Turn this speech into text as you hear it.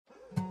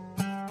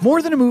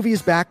More Than a Movie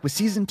is back with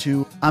Season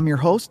 2. I'm your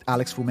host,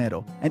 Alex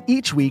Fumero, and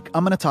each week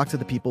I'm going to talk to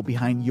the people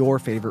behind your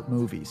favorite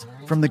movies.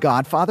 From The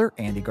Godfather,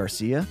 Andy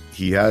Garcia.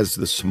 He has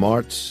the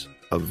smarts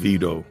of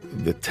Vito,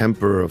 the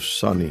temper of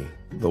Sonny,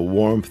 the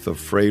warmth of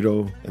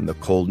Fredo, and the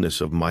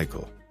coldness of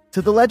Michael.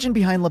 To the legend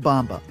behind La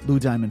Bamba, Lou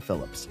Diamond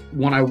Phillips.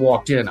 When I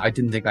walked in, I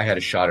didn't think I had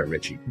a shot at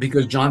Richie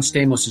because John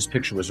Stamos'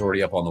 picture was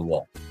already up on the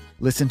wall.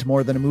 Listen to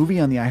More Than a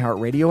Movie on the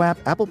iHeartRadio app,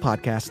 Apple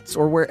Podcasts,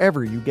 or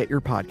wherever you get your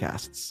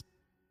podcasts.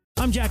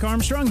 I'm Jack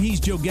Armstrong.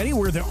 He's Joe Getty.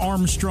 We're the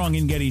Armstrong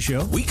and Getty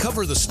Show. We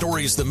cover the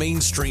stories the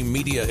mainstream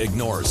media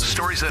ignores.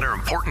 Stories that are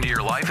important to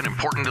your life and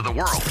important to the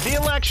world. The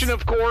election,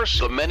 of course.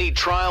 The many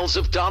trials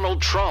of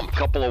Donald Trump.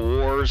 Couple of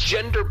wars.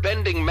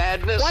 Gender-bending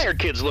madness. Why are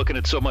kids looking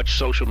at so much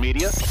social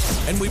media?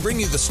 And we bring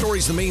you the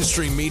stories the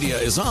mainstream media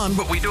is on,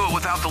 but we do it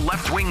without the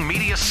left-wing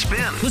media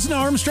spin. Listen to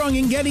Armstrong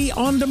and Getty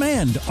on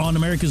demand on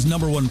America's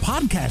 #1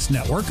 podcast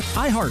network,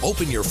 iHeart.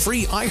 Open your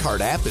free iHeart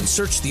app and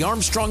search The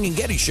Armstrong and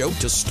Getty Show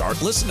to start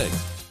listening.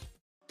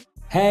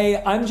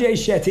 Hey, I'm Jay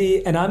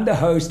Shetty, and I'm the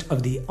host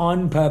of the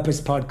On Purpose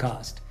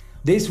podcast.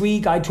 This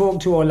week, I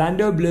talked to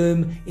Orlando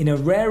Bloom in a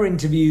rare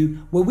interview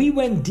where we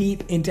went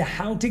deep into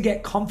how to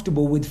get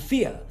comfortable with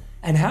fear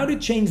and how to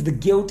change the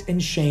guilt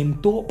and shame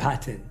thought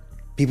pattern.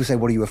 People say,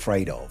 what are you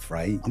afraid of,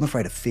 right? I'm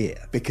afraid of fear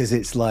because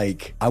it's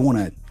like I want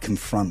to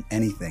confront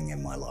anything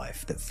in my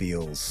life that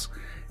feels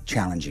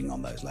challenging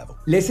on those levels.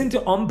 Listen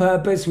to On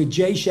Purpose with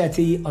Jay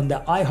Shetty on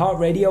the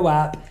iHeartRadio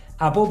app,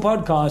 Apple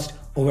Podcast,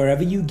 or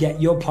wherever you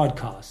get your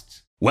podcasts.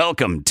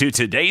 Welcome to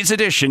today's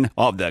edition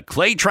of the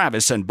Clay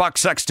Travis and Buck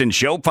Sexton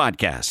Show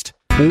podcast.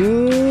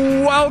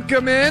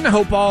 Welcome in.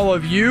 Hope all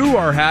of you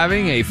are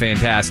having a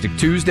fantastic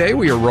Tuesday.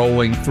 We are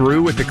rolling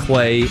through with the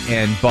Clay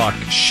and Buck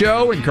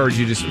Show. Encourage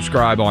you to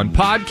subscribe on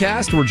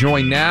podcast. We're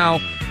joined now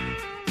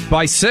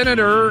by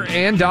Senator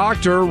and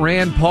Dr.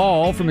 Rand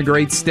Paul from the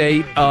great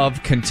state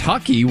of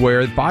Kentucky,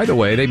 where, by the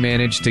way, they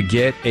managed to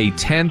get a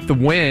 10th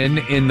win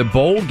in the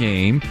bowl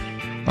game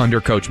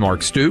under Coach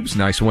Mark Stoops.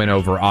 Nice win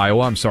over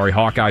Iowa. I'm sorry,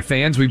 Hawkeye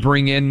fans. We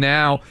bring in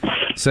now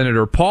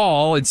Senator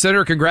Paul. And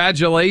Senator,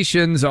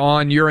 congratulations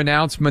on your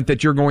announcement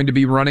that you're going to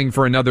be running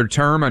for another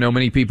term. I know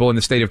many people in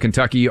the state of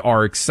Kentucky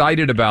are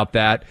excited about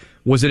that.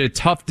 Was it a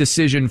tough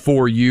decision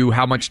for you?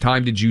 How much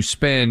time did you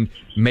spend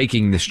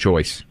making this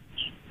choice?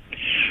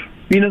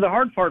 You know, the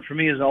hard part for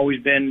me has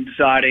always been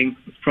deciding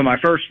from my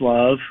first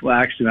love. Well,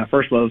 actually, my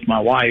first love is my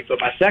wife, but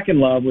my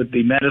second love would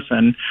be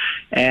medicine.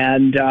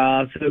 And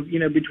so, you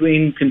know,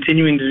 between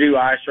continuing to do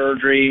eye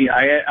surgery,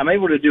 I'm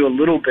able to do a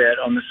little bit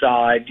on the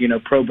side, you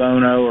know, pro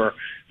bono or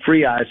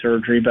free eye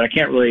surgery, but I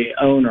can't really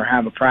own or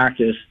have a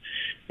practice.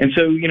 And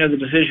so, you know, the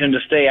decision to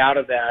stay out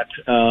of that,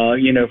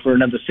 you know, for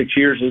another 6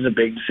 years is a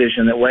big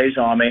decision that weighs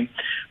on me.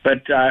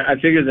 But I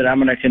figure that I'm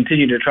going to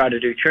continue to try to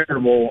do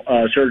charitable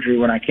surgery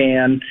when I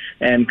can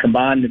and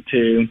combine the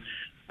two.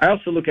 I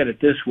also look at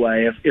it this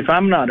way. If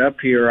I'm not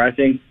up here, I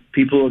think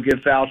people will give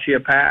Fauci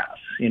a pass.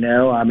 You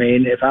know, I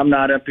mean, if I'm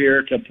not up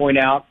here to point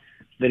out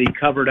that he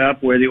covered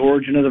up where the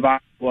origin of the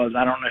virus was,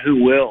 I don't know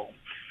who will.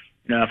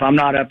 You know, if I'm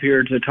not up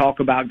here to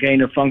talk about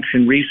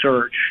gain-of-function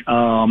research,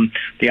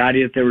 the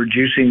idea that they're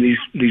reducing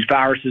these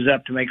viruses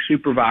up to make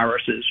super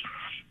viruses.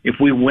 If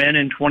we win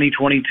in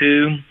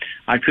 2022,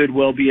 I could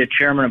well be a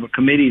chairman of a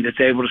committee that's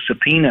able to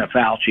subpoena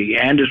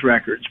Fauci and his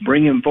records,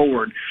 bring him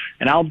forward,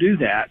 and I'll do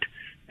that.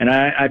 And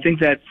I think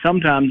that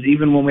sometimes,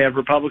 even when we have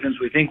Republicans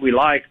we think we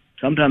like,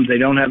 sometimes they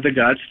don't have the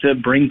guts to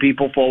bring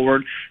people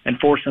forward and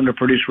force them to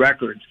produce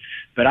records.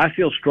 But I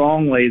feel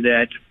strongly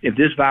that if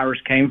this virus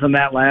came from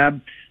that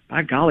lab,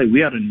 by golly,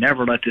 we ought to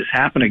never let this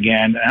happen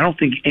again. I don't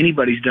think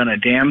anybody's done a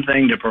damn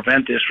thing to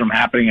prevent this from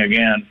happening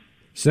again.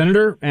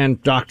 Senator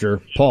and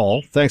Dr.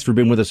 Paul, thanks for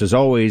being with us as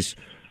always.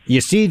 You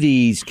see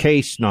these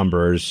case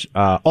numbers,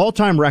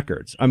 all-time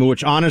records. I mean,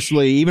 which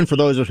honestly, even for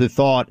those of us who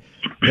thought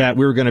that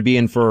we were going to be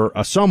in for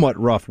a somewhat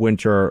rough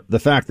winter, the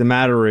fact of the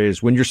matter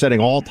is when you're setting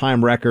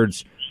all-time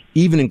records,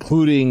 even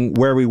including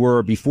where we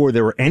were before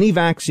there were any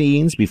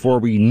vaccines, before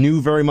we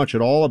knew very much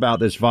at all about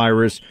this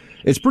virus,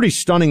 it's pretty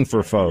stunning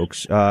for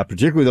folks,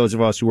 particularly those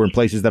of us who are in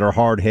places that are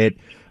hard hit,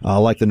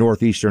 like the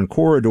Northeastern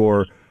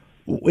Corridor.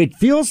 It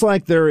feels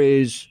like there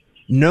is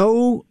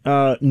no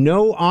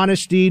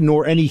honesty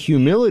nor any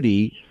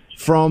humility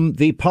from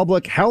the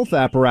public health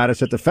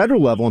apparatus at the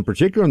federal level, in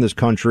particular in this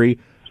country,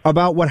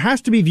 about what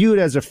has to be viewed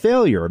as a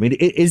failure. I mean,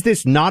 is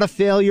this not a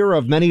failure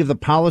of many of the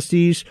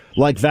policies,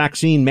 like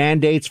vaccine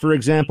mandates, for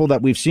example,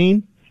 that we've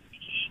seen?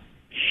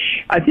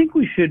 I think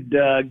we should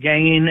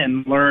gain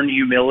and learn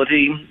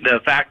humility. The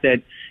fact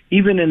that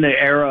even in the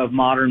era of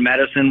modern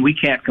medicine, we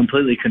can't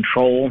completely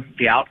control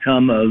the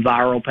outcome of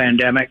viral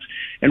pandemics.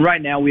 And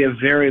right now we have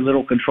very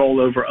little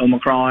control over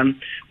Omicron.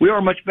 We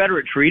are much better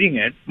at treating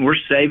it. We're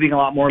saving a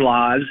lot more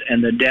lives,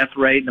 and the death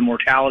rate and the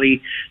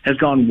mortality has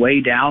gone way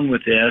down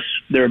with this.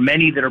 There are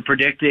many that are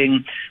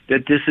predicting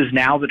that this is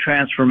now the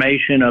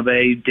transformation of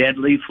a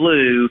deadly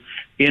flu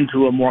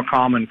into a more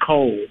common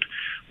cold.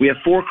 We have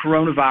 4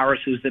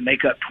 coronaviruses that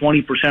make up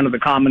 20% of the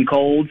common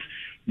colds.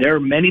 there are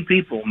many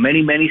people,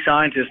 many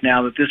scientists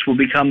now that this will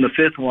become the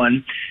fifth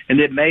one, and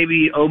that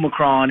maybe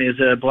Omicron is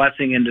a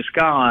blessing in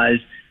disguise,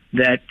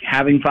 that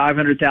having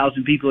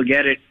 500,000 people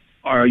get it,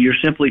 or you're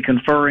simply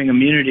conferring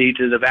immunity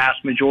to the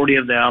vast majority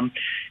of them,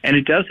 and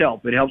it does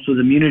help. It helps with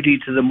immunity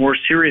to the more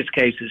serious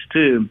cases,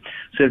 too.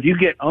 So if you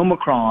get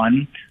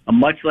Omicron, a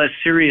much less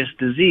serious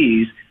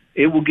disease,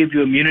 it will give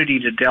you immunity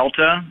to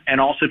Delta and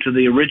also to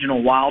the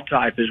original wild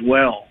type as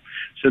well.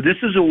 So this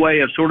is a way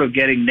of sort of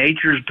getting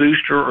nature's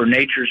booster or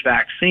nature's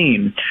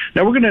vaccine.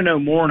 Now, we're going to know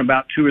more in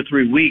about 2 or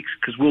 3 weeks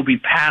because we'll be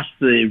past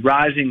the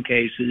rising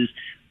cases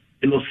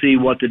and we'll see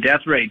what the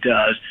death rate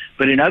does.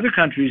 But in other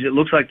countries, it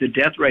looks like the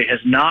death rate has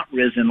not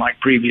risen like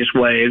previous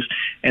waves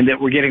and that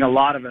we're getting a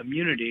lot of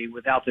immunity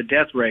without the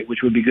death rate, which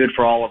would be good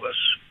for all of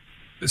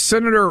us.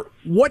 Senator,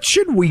 what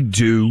should we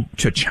do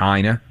to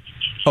China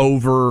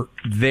over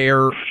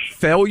their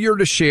failure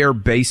to share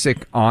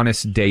basic,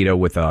 honest data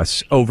with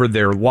us, over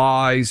their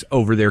lies,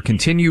 over their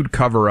continued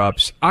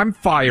cover-ups? I'm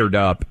fired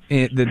up.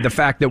 The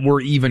fact that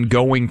we're even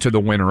going to the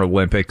Winter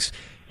Olympics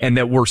and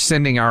that we're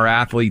sending our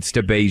athletes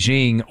to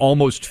Beijing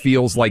almost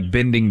feels like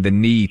bending the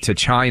knee to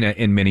China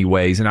in many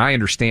ways. And I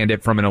understand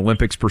it from an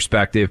Olympics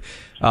perspective.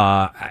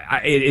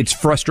 It's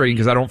frustrating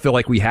because I don't feel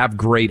like we have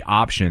great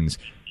options.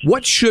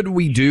 What should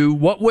we do?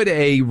 What would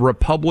a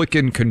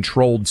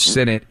Republican-controlled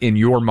Senate, in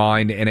your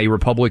mind, and a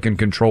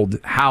Republican-controlled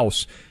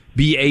House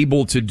be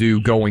able to do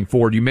going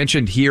forward? You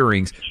mentioned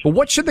hearings, but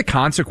what should the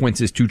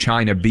consequences to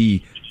China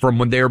be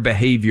from their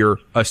behavior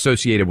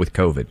associated with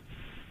COVID?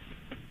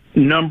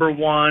 Number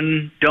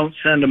one, don't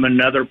send them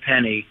another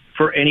penny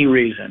for any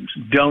reasons.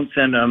 Don't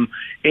send them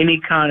any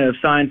kind of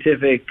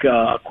scientific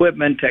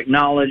equipment,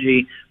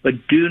 technology, but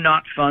do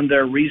not fund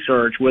their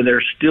research where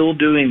they're still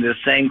doing the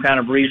same kind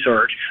of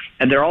research.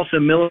 And they're also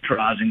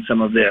militarizing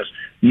some of this.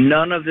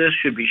 None of this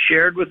should be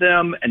shared with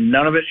them, and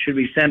none of it should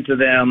be sent to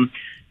them.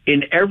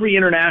 In every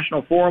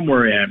international forum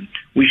we're in,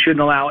 we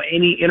shouldn't allow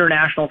any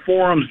international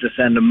forums to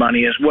send them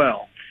money as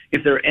well.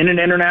 If they're in an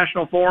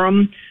international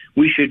forum,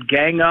 we should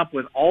gang up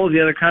with all of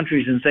the other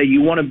countries and say, you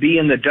want to be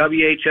in the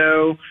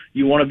WHO,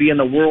 you want to be in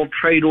the World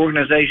Trade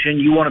Organization,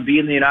 you want to be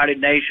in the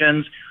United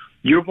Nations,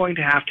 you're going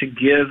to have to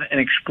give an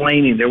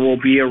explaining. There will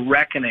be a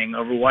reckoning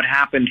over what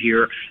happened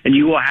here, and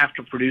you will have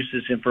to produce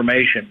this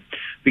information.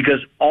 Because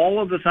all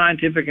of the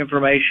scientific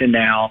information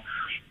now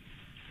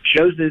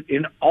shows that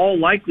in all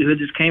likelihood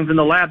this came from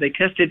the lab. They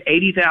tested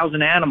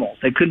 80,000 animals.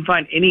 They couldn't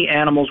find any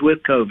animals with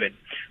COVID.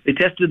 They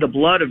tested the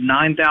blood of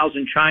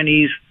 9,000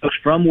 Chinese folks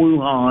from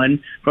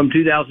Wuhan from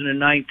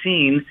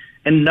 2019,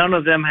 and none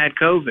of them had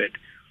COVID.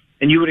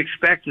 And you would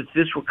expect if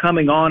this were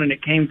coming on and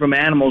it came from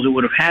animals, it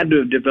would have had to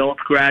have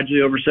developed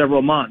gradually over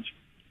several months.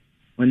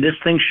 When this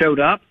thing showed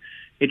up,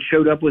 it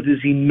showed up with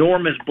this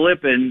enormous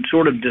blip in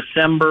sort of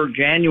December,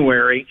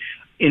 January,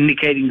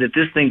 indicating that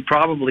this thing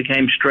probably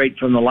came straight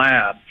from the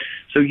lab.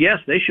 So, yes,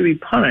 they should be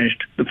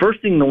punished. The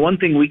one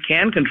thing we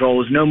can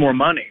control is no more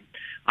money.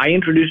 I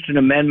introduced an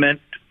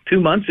amendment 2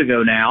 months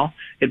ago now.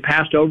 It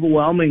passed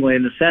overwhelmingly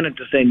in the Senate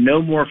to say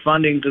no more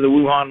funding to the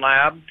Wuhan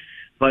lab,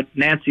 but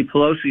Nancy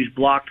Pelosi's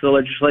blocked the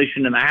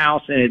legislation in the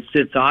House, and it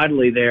sits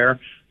idly there.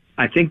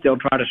 I think they'll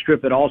try to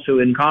strip it also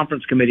in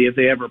conference committee if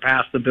they ever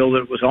pass the bill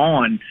that it was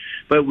on.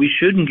 But we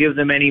shouldn't give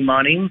them any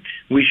money.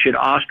 We should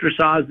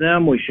ostracize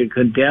them. We should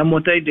condemn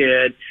what they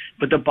did.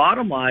 But the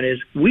bottom line is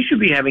we should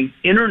be having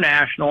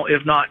international,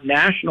 if not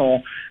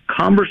national,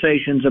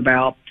 conversations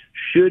about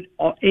should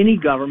any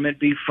government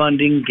be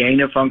funding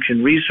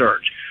gain-of-function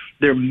research.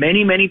 There are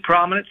many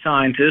prominent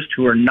scientists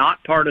who are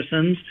not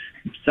partisans.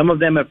 Some of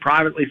them have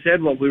privately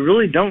said, well, we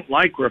really don't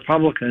like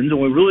Republicans and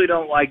we really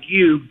don't like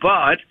you,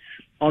 but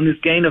on this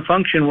gain of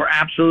function, we're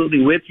absolutely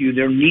with you.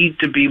 There need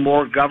to be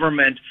more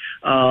government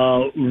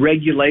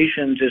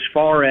regulations as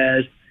far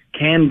as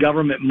can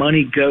government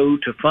money go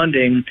to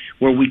funding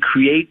where we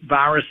create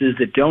viruses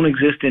that don't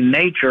exist in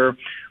nature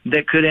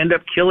that could end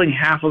up killing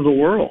half of the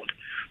world.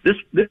 This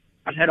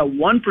had a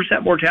 1%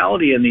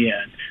 mortality in the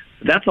end.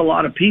 That's a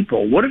lot of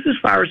people. What if this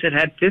virus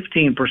had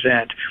 15%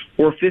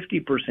 or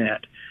 50%?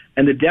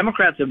 And the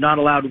Democrats have not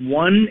allowed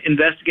one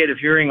investigative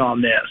hearing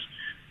on this.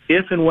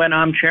 If and when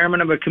I'm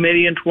chairman of a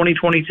committee in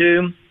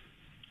 2022,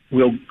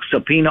 we'll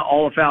subpoena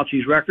all of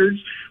Fauci's records,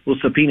 we'll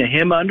subpoena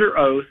him under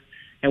oath,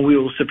 and we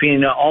will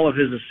subpoena all of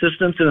his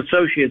assistants and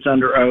associates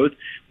under oath.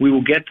 We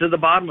will get to the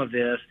bottom of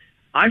this.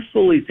 I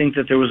fully think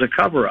that there was a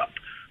cover-up,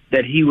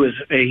 that he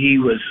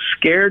was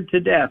scared to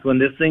death when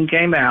this thing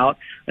came out,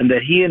 and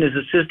that he and his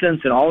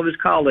assistants and all of his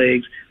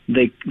colleagues,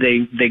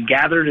 they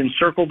gathered and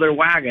circled their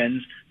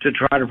wagons to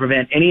try to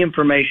prevent any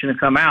information to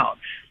come out.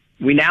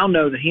 We now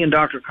know that he and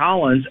Dr.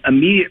 Collins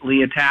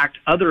immediately attacked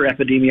other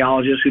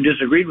epidemiologists who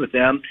disagreed with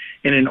them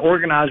in an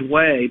organized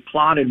way,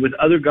 plotted with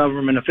other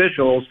government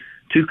officials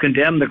to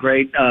condemn the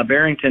Great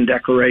Barrington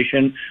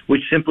Declaration,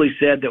 which simply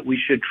said that we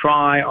should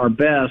try our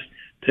best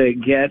to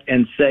get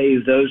and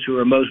save those who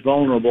are most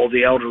vulnerable,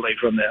 the elderly,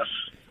 from this.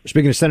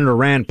 Speaking to Senator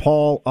Rand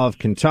Paul of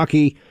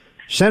Kentucky,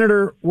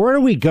 Senator, where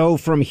do we go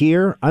from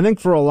here? I think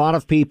for a lot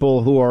of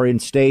people who are in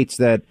states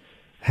that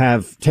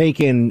have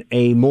taken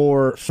a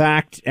more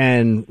fact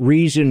and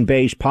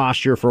reason-based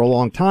posture for a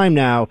long time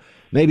now,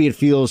 maybe it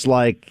feels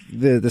like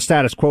the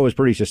status quo is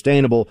pretty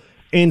sustainable.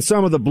 In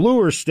some of the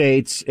bluer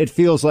states, it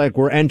feels like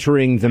we're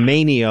entering the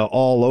mania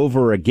all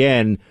over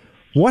again.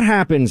 What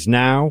happens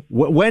now?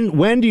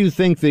 When do you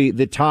think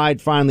the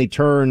tide finally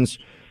turns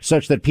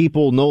such that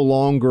people no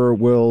longer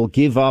will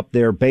give up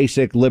their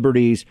basic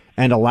liberties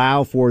and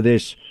allow for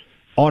this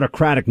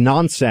autocratic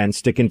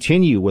nonsense to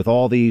continue with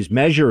all these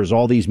measures,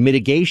 all these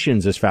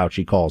mitigations, as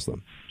Fauci calls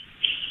them?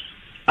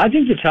 I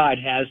think the tide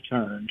has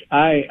turned.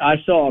 I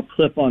saw a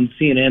clip on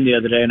CNN the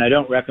other day, and I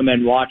don't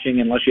recommend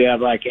watching unless you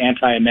have like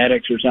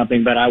antiemetics or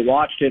something, but I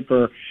watched it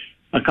for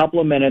a couple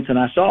of minutes, and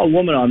I saw a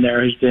woman on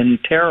there who's been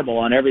terrible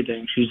on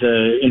everything. She's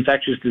an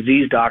infectious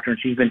disease doctor, and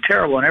she's been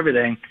terrible on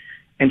everything.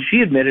 And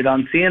she admitted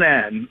on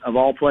CNN, of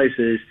all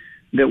places,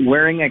 that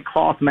wearing a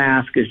cloth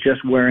mask is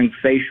just wearing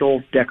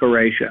facial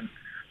decoration.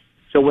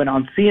 So when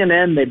on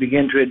CNN they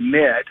begin to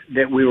admit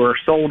that we were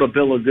sold a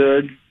bill of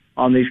goods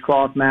on these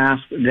cloth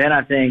masks, then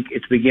I think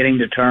it's beginning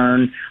to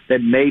turn that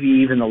maybe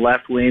even the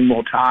left wing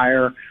will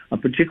tire,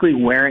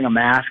 particularly wearing a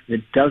mask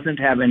that doesn't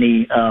have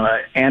any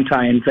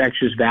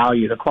anti-infectious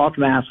value. The cloth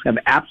masks have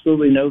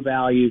absolutely no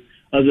value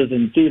other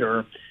than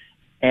theater,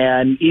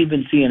 and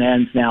even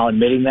CNN's now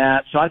admitting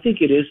that. So I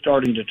think it is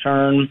starting to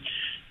turn.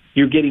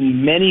 You're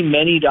getting many,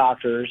 many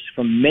doctors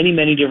from many,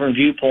 many different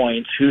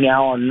viewpoints who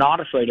now are not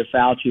afraid of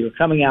Fauci, are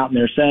coming out and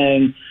they're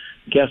saying,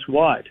 guess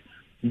what?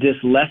 This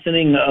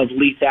lessening of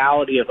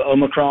lethality of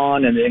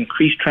Omicron and the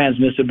increased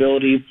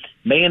transmissibility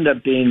may end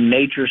up being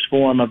nature's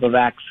form of a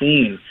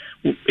vaccine.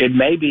 It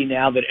may be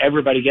now that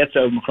everybody gets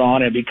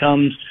Omicron and it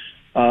becomes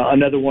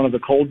another one of the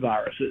cold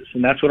viruses.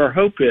 And that's what our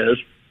hope is.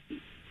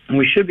 And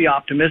we should be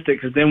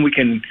optimistic because then we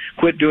can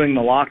quit doing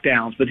the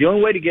lockdowns. But the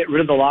only way to get rid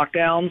of the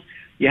lockdowns,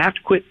 you have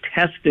to quit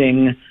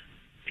testing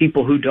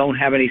people who don't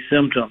have any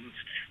symptoms.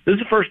 This is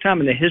the first time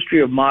in the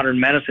history of modern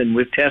medicine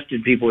we've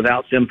tested people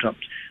without symptoms.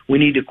 We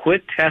need to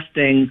quit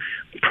testing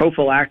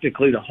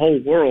prophylactically the whole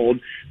world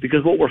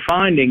because what we're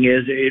finding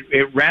is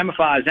it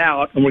ramifies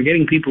out and we're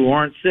getting people who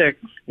aren't sick.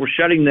 We're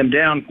shutting them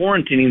down,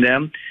 quarantining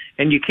them,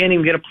 and you can't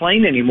even get a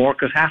plane anymore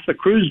because half the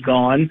crew's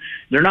gone.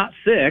 They're not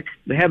sick.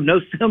 They have no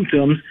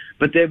symptoms,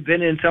 but they've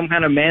been in some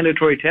kind of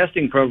mandatory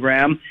testing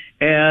program,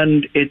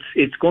 and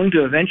it's going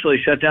to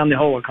eventually shut down the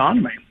whole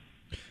economy.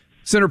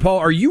 Senator Paul,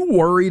 are you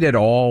worried at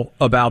all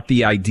about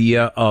the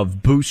idea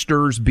of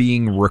boosters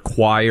being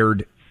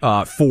required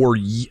we're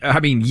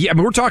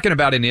talking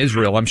about in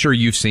Israel, I'm sure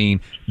you've seen,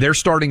 they're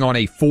starting on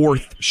a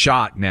fourth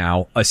shot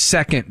now, a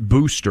second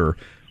booster.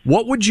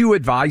 What would you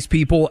advise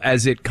people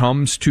as it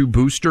comes to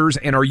boosters?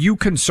 And are you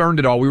concerned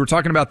at all? We were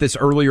talking about this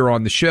earlier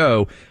on the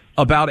show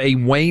about a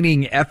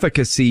waning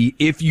efficacy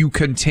if you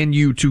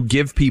continue to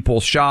give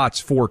people shots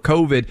for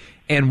COVID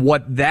and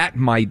what that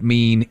might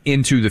mean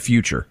into the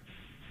future.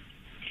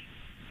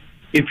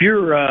 If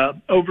you're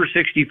over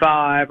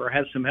 65 or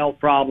have some health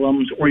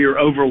problems or you're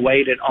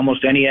overweight at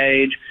almost any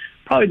age,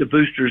 probably the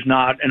booster is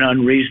not an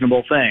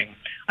unreasonable thing.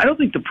 I don't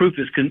think the proof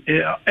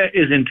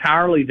is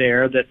entirely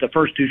there that the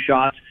first two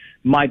shots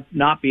might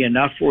not be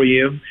enough for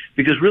you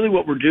because really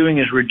what we're doing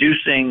is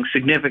reducing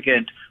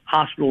significant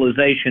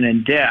hospitalization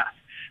and death.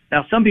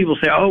 Now, some people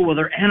say, oh, well,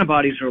 their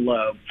antibodies are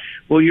low.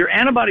 Well, your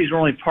antibodies are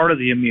only part of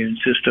the immune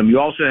system.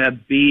 You also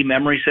have B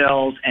memory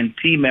cells and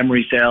T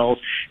memory cells,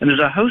 and there's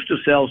a host of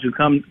cells who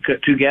come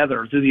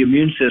together through the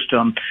immune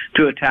system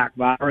to attack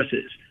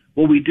viruses.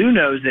 What we do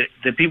know is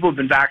that people who have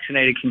been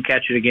vaccinated can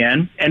catch it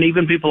again, and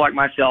even people like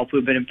myself who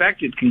have been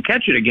infected can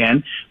catch it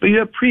again, but you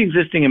have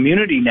pre-existing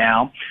immunity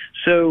now.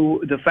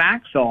 So the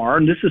facts are,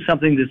 and this is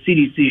something the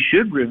CDC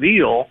should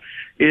reveal,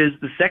 is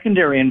the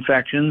secondary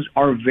infections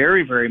are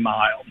very, very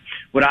mild.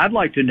 What I'd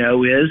like to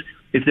know is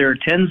if there are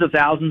tens of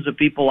thousands of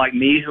people like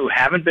me who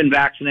haven't been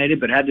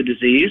vaccinated but had the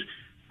disease,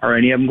 are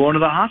any of them going to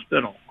the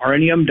hospital? Are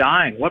any of them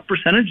dying? What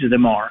percentage of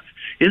them are?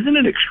 Isn't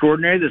it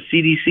extraordinary the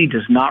CDC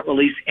does not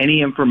release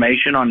any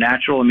information on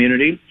natural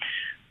immunity?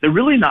 They're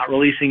really not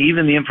releasing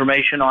even the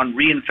information on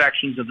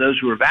reinfections of those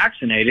who are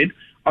vaccinated.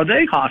 Are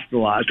they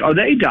hospitalized? Are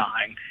they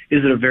dying?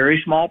 Is it a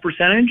very small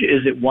percentage?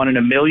 Is it 1 in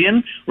a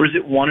million? Or is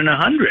it 1 in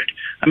 100?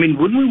 I mean,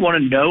 wouldn't we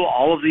want to know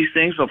all of these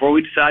things before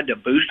we decide to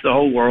boost the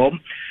whole world?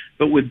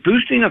 But with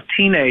boosting of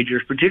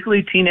teenagers,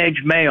 particularly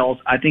teenage males,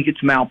 I think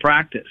it's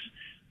malpractice.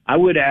 I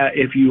would,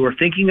 if you were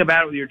thinking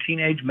about it with your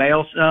teenage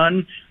male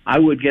son, I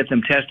would get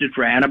them tested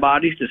for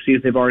antibodies to see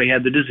if they've already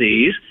had the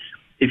disease.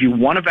 If you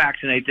want to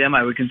vaccinate them,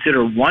 I would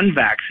consider one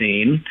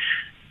vaccine.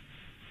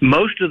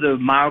 Most of the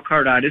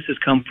myocarditis has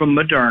come from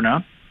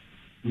Moderna.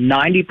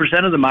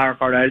 90% of the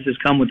myocarditis has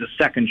come with the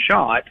second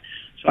shot.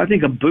 So I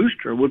think a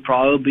booster would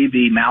probably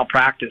be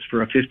malpractice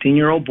for a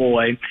 15-year-old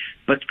boy,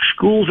 but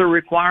schools are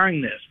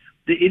requiring this.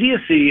 The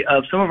idiocy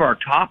of some of our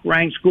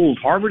top-ranked schools,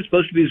 Harvard's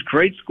supposed to be this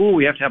great school.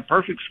 We have to have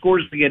perfect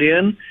scores to get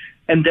in,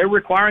 and they're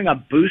requiring a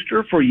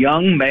booster for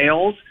young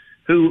males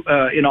who,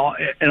 in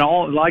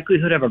all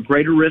likelihood, have a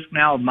greater risk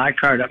now of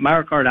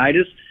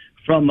myocarditis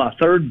from a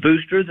third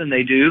booster than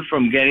they do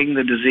from getting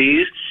the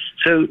disease.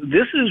 So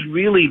this is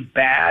really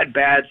bad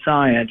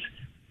science,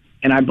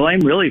 And I blame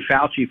really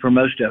Fauci for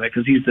most of it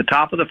because he's the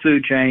top of the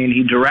food chain.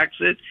 He directs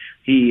it.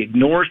 He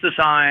ignores the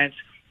science.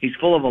 He's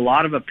full of a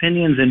lot of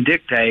opinions and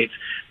dictates,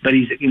 but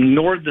he's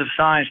ignored the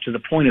science to the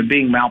point of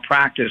being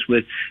malpractice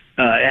with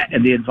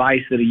the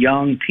advice that a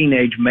young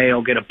teenage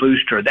male get a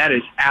booster. That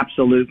is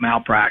absolute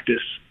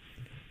malpractice.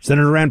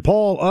 Senator Rand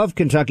Paul of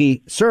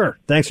Kentucky. Sir,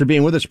 thanks for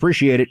being with us.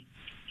 Appreciate it.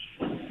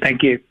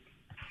 Thank you.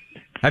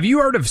 Have you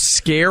heard of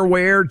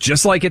Scareware?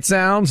 Just like it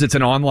sounds, it's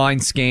an online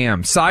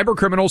scam. Cyber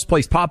criminals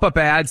place pop-up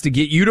ads to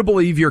get you to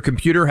believe your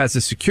computer has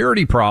a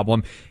security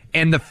problem,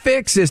 and the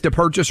fix is to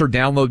purchase or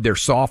download their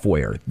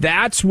software.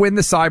 That's when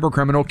the cyber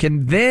criminal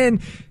can then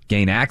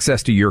gain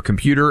access to your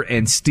computer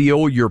and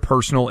steal your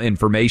personal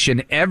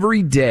information.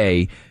 Every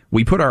day,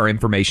 we put our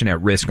information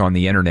at risk on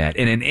the internet.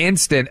 In an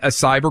instant, a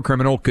cyber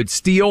criminal could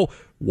steal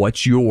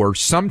what's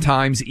yours,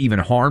 sometimes even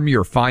harm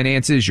your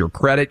finances, your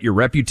credit, your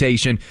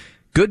reputation.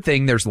 Good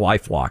thing there's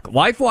LifeLock.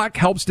 LifeLock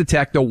helps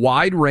detect a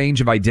wide range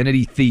of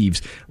identity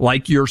thieves,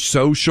 like your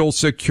social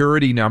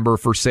security number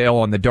for sale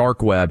on the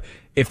dark web.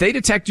 If they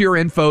detect your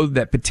info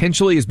that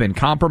potentially has been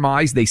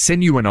compromised, they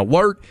send you an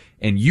alert,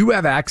 and you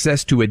have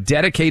access to a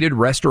dedicated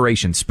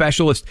restoration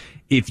specialist.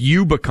 If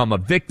you become a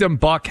victim,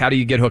 Buck, how do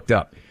you get hooked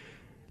up?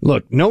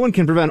 Look, no one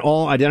can prevent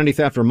all identity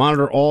theft or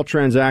monitor all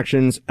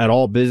transactions at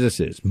all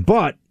businesses,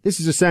 but this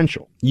is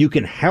essential. You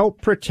can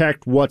help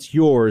protect what's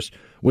yours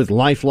with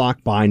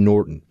LifeLock by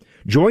Norton.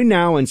 Join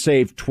now and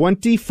save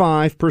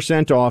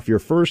 25% off your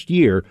first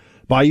year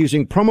by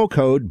using promo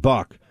code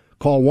BUCK.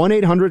 Call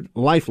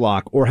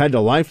 1-800-LifeLock or head to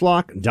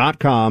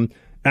LifeLock.com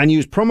and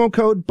use promo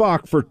code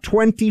BUCK for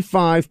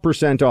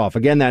 25% off.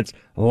 Again, that's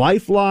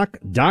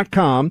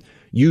LifeLock.com.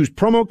 Use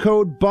promo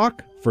code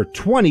BUCK for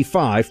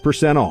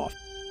 25% off.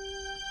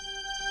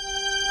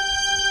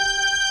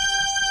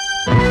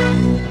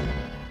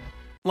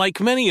 Like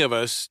many of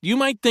us, you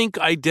might think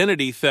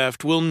identity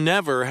theft will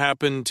never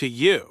happen to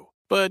you.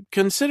 But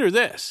consider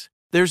this.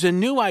 There's a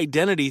new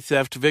identity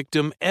theft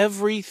victim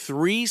every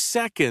 3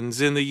 seconds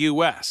in the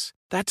U.S.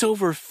 That's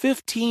over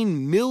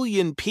 15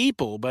 million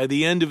people by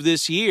the end of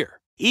this year,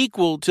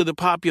 equal to the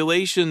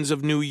populations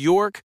of New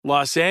York,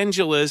 Los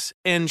Angeles,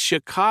 and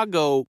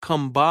Chicago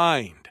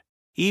combined.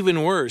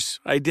 Even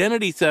worse,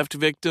 identity theft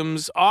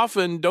victims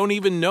often don't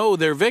even know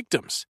they're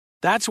victims.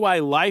 That's why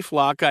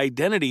LifeLock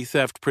Identity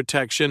Theft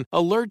Protection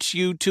alerts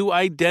you to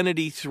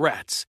identity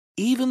threats,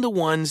 even the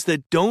ones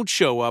that don't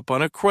show up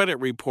on a credit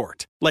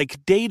report,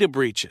 like data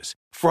breaches,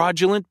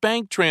 fraudulent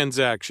bank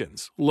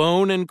transactions,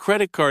 loan and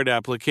credit card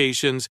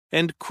applications,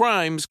 and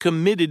crimes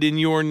committed in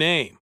your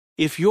name.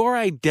 If your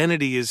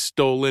identity is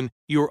stolen,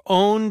 your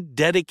own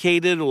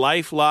dedicated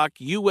LifeLock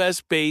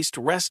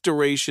U.S.-based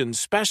restoration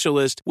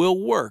specialist will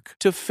work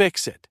to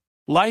fix it.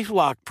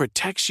 LifeLock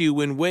protects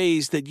you in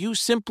ways that you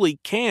simply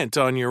can't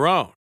on your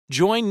own.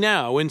 Join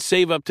now and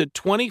save up to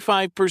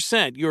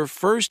 25% your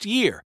first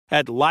year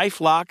at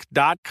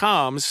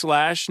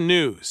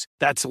LifeLock.com/news.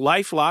 That's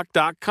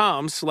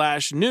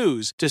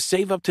LifeLock.com/news to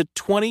save up to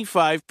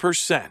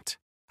 25%.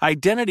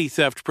 Identity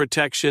theft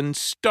protection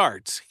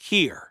starts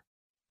here.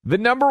 The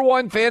number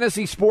one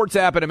fantasy sports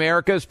app in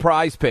America is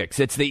Prize Picks.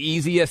 It's the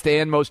easiest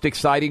and most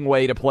exciting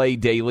way to play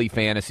daily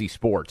fantasy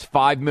sports.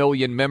 5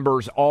 million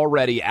members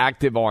already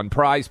active on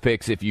Prize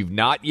Picks. If you've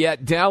not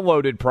yet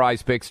downloaded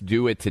Prize Picks,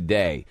 do it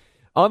today.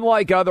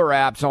 Unlike other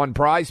apps, on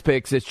Prize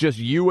Picks, it's just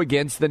you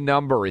against the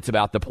number. It's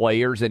about the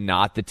players and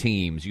not the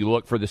teams. You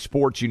look for the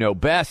sports you know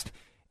best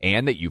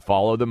and that you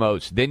follow the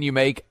most. Then you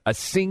make a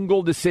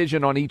single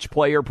decision on each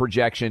player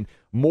projection,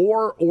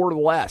 more or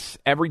less.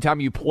 Every time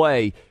you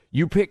play,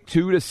 you pick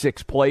 2 to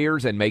 6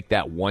 players and make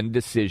that one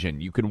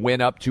decision. You can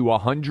win up to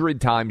 100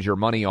 times your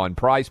money on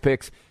Prize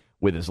Picks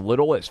with as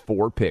little as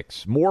 4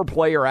 picks. More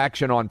player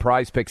action on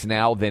Prize Picks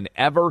now than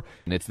ever,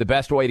 and it's the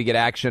best way to get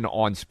action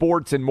on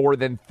sports in more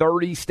than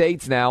 30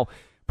 states now.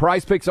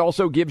 Prize Picks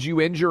also gives you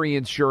injury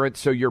insurance,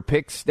 so your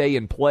picks stay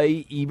in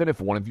play even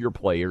if one of your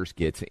players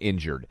gets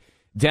injured.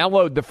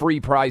 Download the free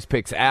Prize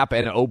Picks app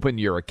and open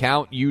your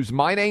account. Use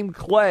my name,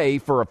 Clay,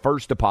 for a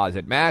first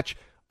deposit match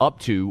up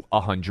to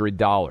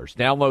 $100.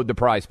 Download the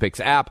Prize Picks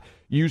app.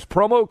 Use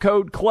promo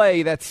code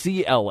CLAY, that's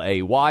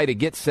C-L-A-Y, to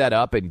get set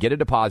up and get a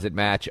deposit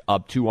match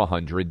up to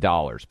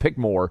 $100. Pick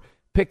more,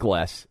 pick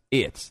less.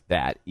 It's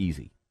that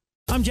easy.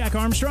 I'm Jack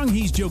Armstrong.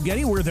 He's Joe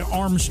Getty. We're the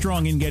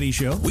Armstrong and Getty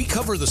Show. We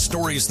cover the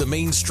stories the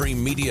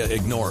mainstream media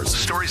ignores.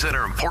 Stories that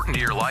are important to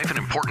your life and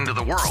important to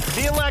the world.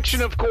 The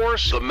election, of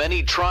course. The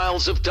many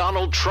trials of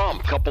Donald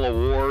Trump. Couple of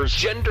wars.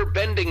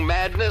 Gender-bending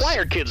madness. Why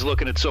are kids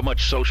looking at so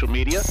much social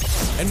media?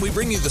 And we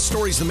bring you the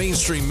stories the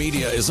mainstream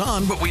media is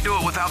on, but we do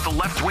it without the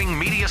left-wing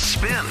media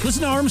spin.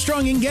 Listen to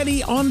Armstrong and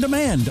Getty on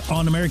demand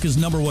on America's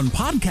 #1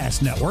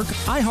 podcast network,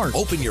 iHeart.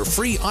 Open your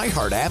free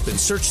iHeart app and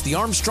search The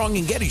Armstrong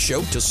and Getty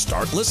Show to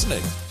start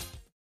listening.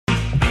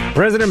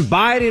 President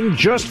Biden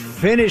just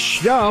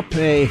finished up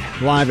a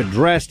live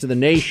address to the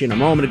nation a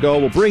moment ago.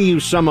 We'll bring you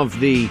some of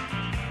the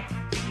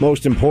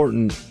most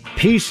important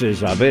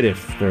pieces of it,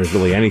 if there's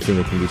really anything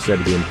that can be said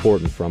to be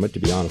important from it. To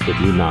be honest with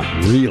you, not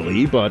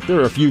really, but there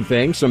are a few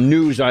things, some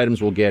news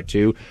items we'll get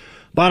to.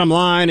 Bottom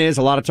line is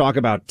a lot of talk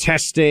about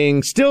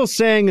testing, still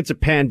saying it's a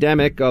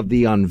pandemic of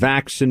the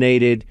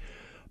unvaccinated.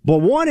 But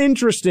one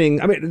interesting,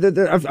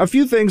 a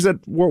few things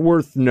that were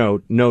worth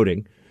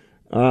noting.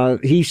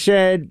 He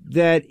said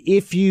that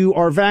if you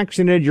are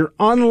vaccinated, you're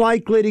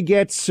unlikely to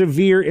get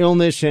severe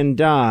illness and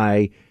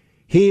die.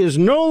 He is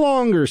no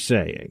longer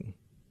saying,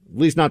 at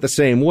least not the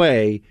same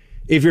way,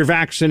 if you're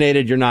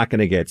vaccinated, you're not going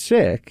to get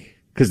sick,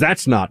 because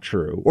that's not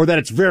true, or that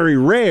it's very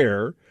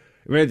rare.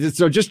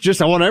 So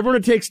I want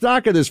everyone to take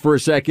stock of this for a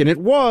second. It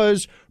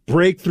was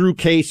breakthrough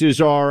cases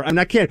are,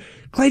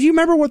 Clay, do you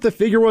remember what the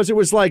figure was? It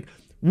was like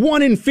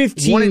 1 in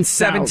 15. 1 in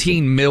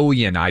 17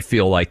 million, I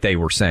feel like they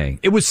were saying.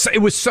 It was,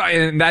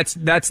 and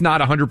that's not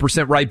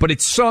 100% right, but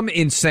it's some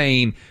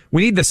insane.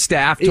 We need the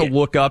staff to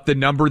look up the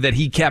number that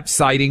he kept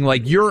citing,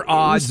 like your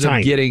odds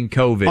of getting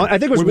COVID. I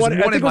think it was one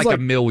in like a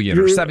million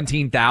or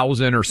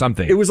 17,000 or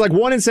something. It was like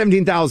 1 in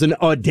 17,000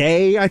 a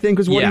day, I think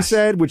was what he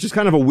said, which is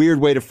kind of a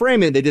weird way to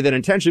frame it. They did that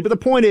intentionally. But the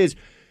point is,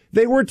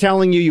 they were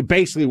telling you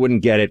basically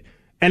wouldn't get it.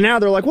 And now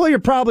they're like, well, you're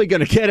probably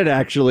going to get it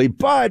actually,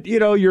 but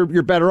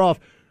you're better off.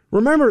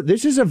 Remember,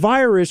 this is a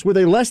virus with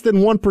a less than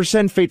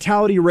 1%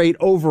 fatality rate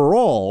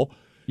overall.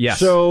 Yes.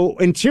 So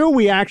until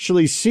we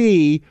actually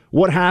see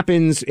what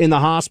happens in the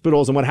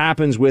hospitals and what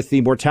happens with the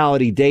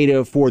mortality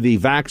data for the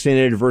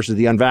vaccinated versus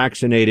the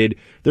unvaccinated,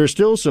 there's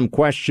still some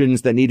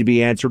questions that need to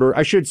be answered. Or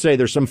I should say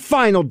there's some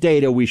final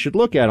data we should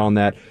look at on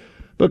that.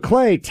 But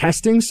Clay,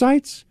 testing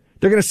sites?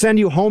 They're going to send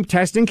you home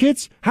testing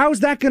kits? How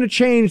is that going to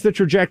change the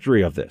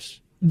trajectory of this?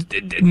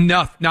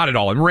 Not at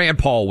all. And Rand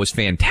Paul was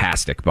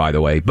fantastic, by the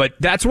way. But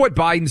that's what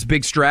Biden's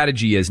big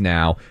strategy is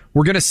now.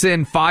 We're going to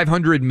send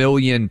 500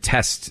 million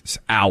tests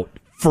out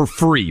for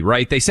free,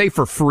 right? They say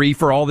for free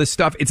for all this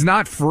stuff. It's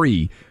not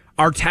free.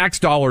 Our tax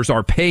dollars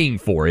are paying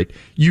for it.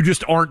 You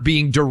just aren't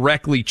being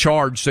directly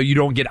charged, so you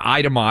don't get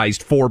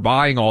itemized for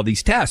buying all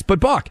these tests.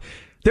 But Buck,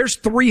 there's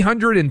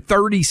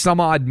 330 some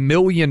odd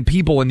million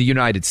people in the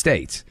United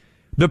States.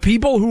 The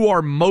people who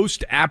are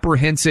most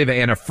apprehensive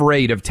and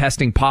afraid of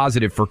testing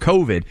positive for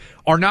COVID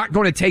are not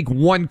going to take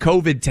one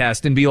COVID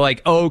test and be like,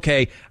 oh,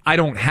 okay, I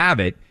don't have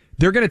it.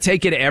 They're going to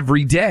take it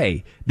every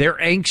day. They're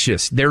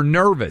anxious. They're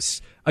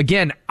nervous.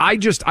 Again, I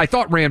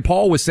thought Rand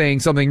Paul was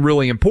saying something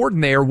really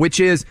important there, which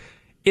is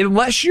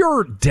unless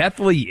you're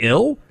deathly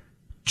ill,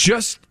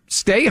 just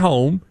stay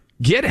home,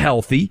 get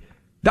healthy.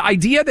 The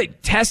idea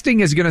that testing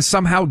is going to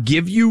somehow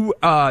give you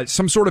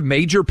some sort of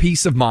major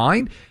peace of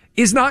mind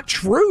is not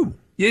true.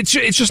 It's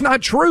just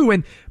not true.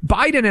 And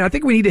Biden, and I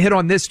think we need to hit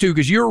on this too,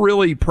 because you're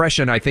really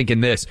prescient, I think,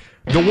 in this.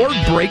 The word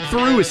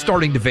breakthrough is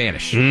starting to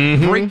vanish.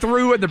 Mm-hmm.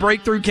 Breakthrough and the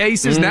breakthrough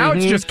cases, now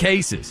it's just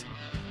cases.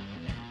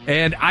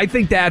 And I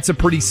think that's a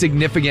pretty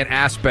significant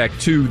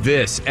aspect to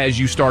this as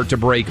you start to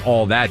break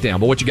all that down.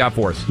 But what you got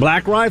for us?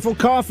 Black Rifle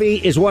Coffee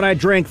is what I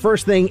drink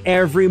first thing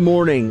every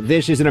morning.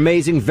 This is an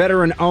amazing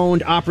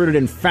veteran-owned, operated,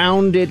 and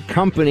founded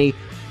company.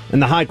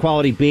 And the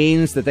high-quality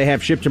beans that they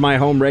have shipped to my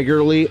home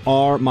regularly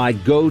are my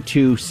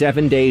go-to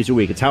 7 days a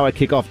week. It's how I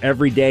kick off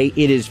every day.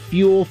 It is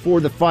fuel for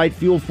the fight,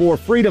 fuel for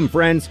freedom,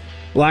 friends.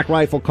 Black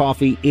Rifle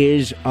Coffee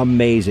is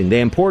amazing. They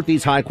import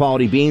these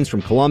high-quality beans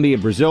from Colombia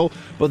and Brazil,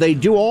 but they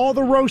do all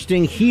the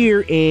roasting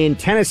here in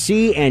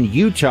Tennessee and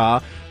Utah.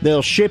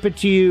 They'll ship it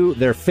to you.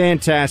 They're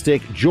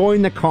fantastic.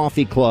 Join the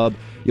coffee club.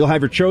 You'll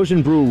have your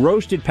chosen brew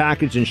roasted,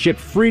 packaged, and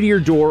shipped free to your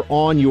door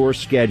on your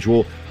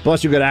schedule.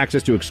 Plus, you'll get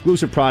access to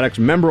exclusive products,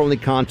 member-only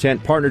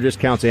content, partner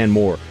discounts, and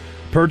more.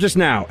 Purchase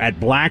now at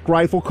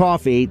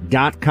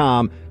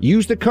blackriflecoffee.com.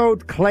 Use the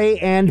code Clay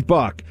and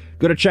Buck.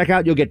 Go to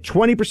checkout. You'll get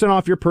 20%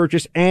 off your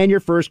purchase and your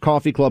first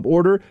coffee club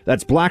order.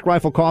 That's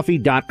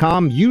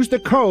blackriflecoffee.com. Use the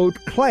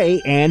code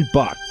Clay and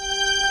Buck.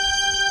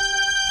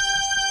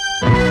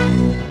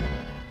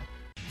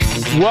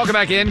 Welcome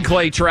back in,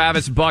 Clay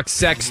Travis, Buck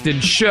Sexton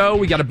Show.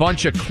 We got a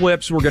bunch of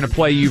clips we're going to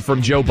play you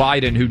from Joe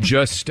Biden, who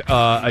just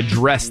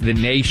addressed the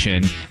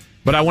nation.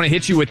 But I want to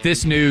hit you with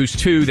this news,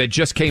 too, that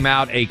just came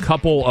out a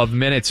couple of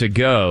minutes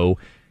ago.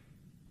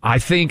 I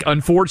think,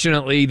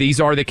 unfortunately, these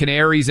are the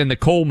canaries in the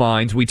coal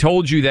mines. We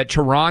told you that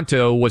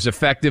Toronto was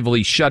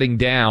effectively shutting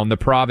down, the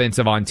province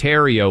of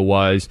Ontario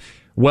was.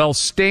 Well,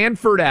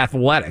 Stanford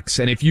Athletics,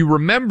 and if you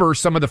remember,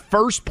 some of the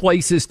first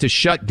places to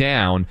shut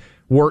down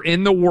were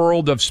in the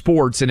world of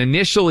sports, and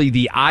initially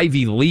the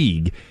Ivy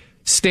League.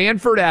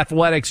 Stanford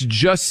Athletics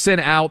just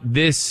sent out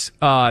this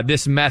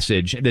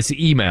message, this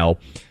email,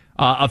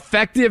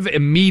 effective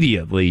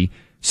immediately.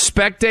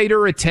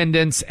 Spectator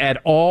attendance at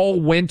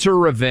all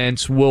winter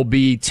events will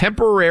be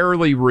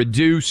temporarily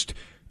reduced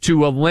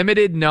to a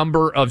limited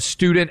number of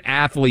student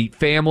athlete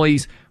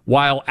families,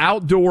 while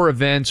outdoor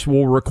events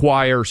will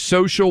require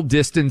social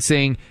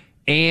distancing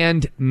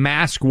and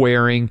mask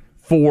wearing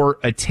for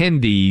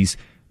attendees.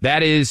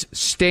 That is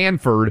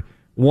Stanford,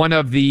 one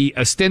of the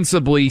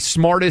ostensibly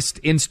smartest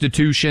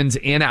institutions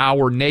in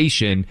our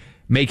nation,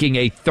 making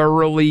a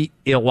thoroughly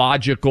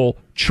illogical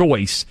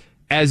choice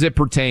as it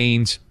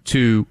pertains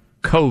to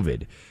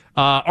COVID.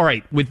 All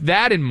right, with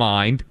that in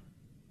mind,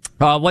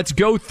 let's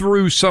go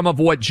through some of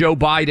what Joe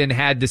Biden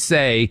had to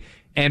say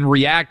and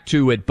react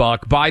to it,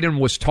 Buck. Biden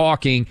was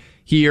talking.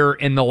 here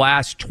in the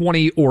last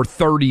 20 or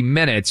 30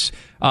 minutes.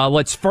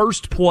 Let's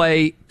first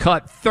play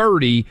cut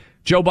 30.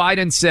 Joe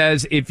Biden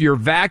says if you're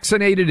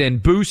vaccinated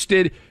and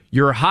boosted,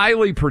 you're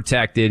highly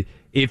protected.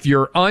 If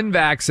you're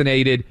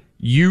unvaccinated,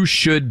 you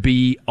should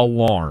be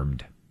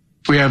alarmed.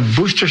 We have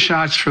booster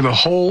shots for the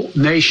whole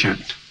nation,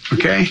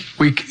 okay?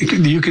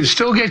 You can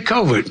still get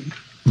COVID,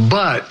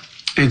 but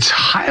it's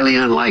highly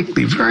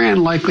unlikely, very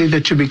unlikely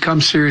that you become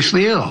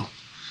seriously ill.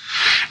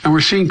 And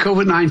we're seeing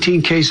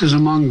COVID-19 cases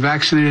among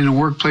vaccinated in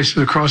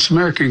workplaces across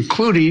America,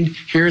 including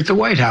here at the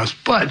White House.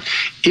 But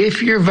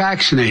if you're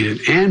vaccinated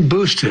and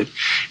boosted,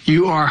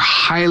 you are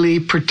highly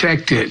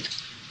protected.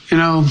 You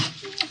know,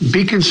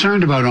 be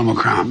concerned about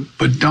Omicron,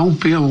 but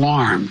don't be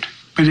alarmed.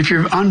 But if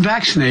you're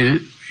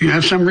unvaccinated, you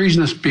have some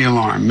reason to be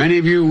alarmed. Many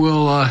of you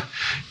will,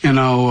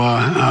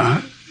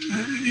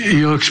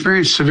 you'll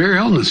experience severe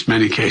illness in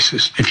many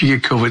cases if you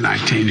get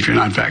COVID-19, if you're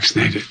not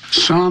vaccinated.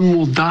 Some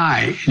will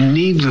die,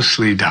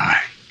 needlessly die.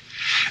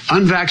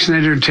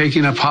 Unvaccinated are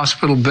taking up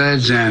hospital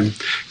beds and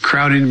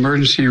crowding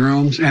emergency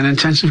rooms and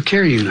intensive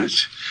care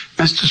units.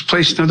 That's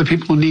displacing other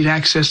people who need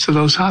access to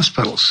those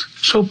hospitals.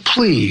 So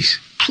please,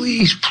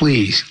 please,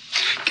 please,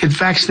 get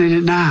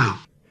vaccinated now.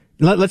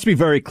 Let's be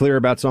very clear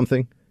about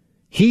something.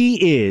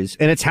 He is,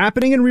 and it's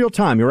happening in real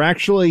time. You're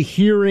actually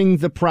hearing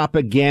the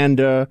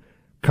propaganda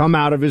come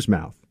out of his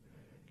mouth.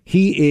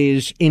 He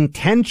is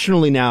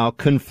intentionally now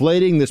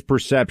conflating this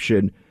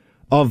perception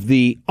of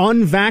the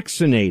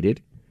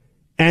unvaccinated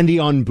and the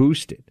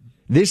unboosted.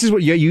 This is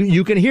what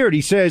you can hear it.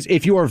 He says,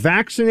 if you are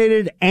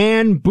vaccinated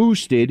and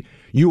boosted,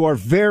 you are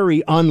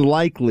very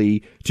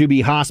unlikely to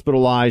be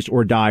hospitalized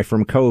or die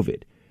from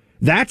COVID.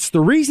 That's the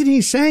reason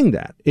he's saying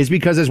that, is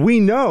because, as we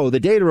know, the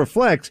data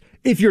reflects,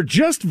 if you're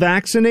just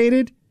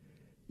vaccinated,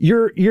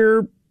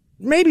 you're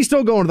maybe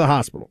still going to the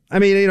hospital. I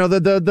mean, you know,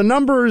 the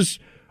numbers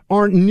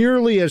aren't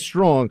nearly as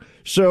strong.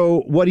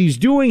 So what he's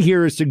doing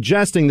here is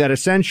suggesting that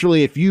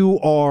essentially if you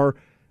are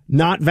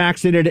not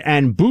vaccinated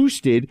and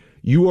boosted,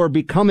 you are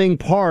becoming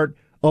part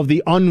of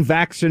the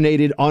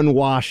unvaccinated,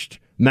 unwashed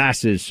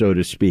masses, so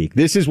to speak.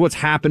 This is what's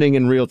happening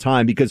in real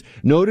time, because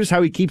notice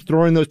how he keeps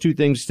throwing those two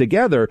things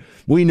together.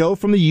 We know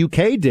from the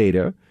UK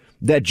data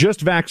that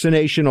just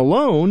vaccination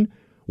alone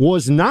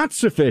was not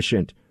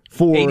sufficient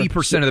for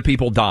 80% of the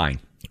people dying.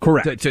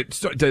 Correct.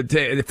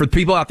 For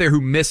people out there who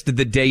missed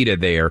the data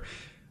there,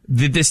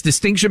 this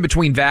distinction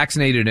between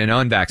vaccinated and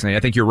unvaccinated,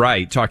 I think you're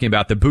right, talking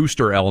about the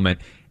booster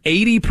element.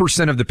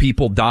 80% of the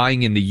people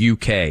dying in the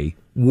UK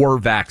were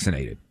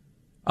vaccinated.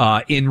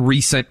 In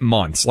recent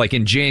months, like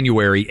in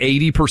January,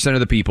 80% of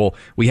the people.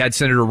 We had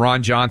Senator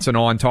Ron Johnson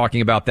on talking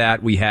about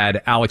that. We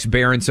had Alex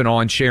Berenson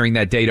on sharing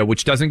that data,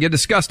 which doesn't get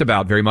discussed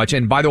about very much.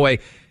 And by the way,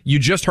 you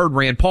just heard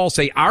Rand Paul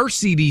say our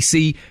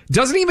CDC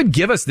doesn't even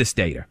give us this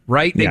data,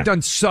 right? They've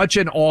done such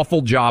an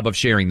awful job of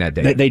sharing that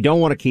data. They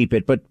don't want to keep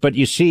it, but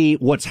you see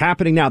what's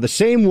happening now. The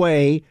same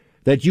way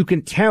that you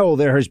can tell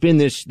there has been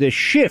this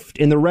shift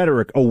in the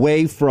rhetoric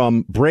away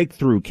from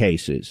breakthrough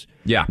cases.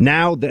 Yeah.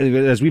 Now,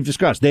 as we've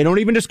discussed, they don't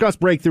even discuss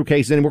breakthrough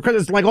cases anymore,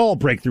 because it's like all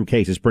breakthrough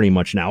cases pretty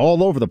much now,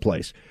 all over the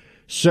place.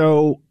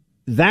 So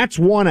that's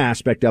one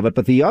aspect of it.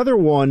 But the other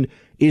one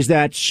is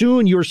that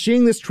soon you're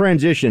seeing this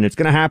transition. It's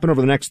going to happen over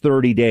the next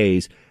 30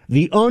 days.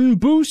 The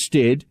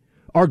unboosted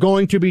are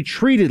going to be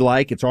treated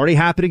like, it's already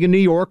happening in New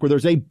York, where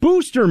there's a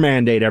booster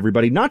mandate,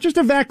 everybody, not just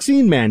a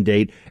vaccine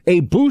mandate, a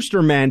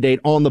booster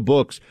mandate on the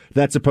books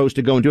that's supposed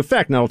to go into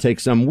effect. Now, it'll take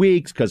some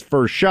weeks because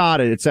first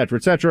shot, et cetera,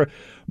 et cetera.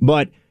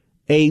 But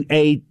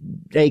a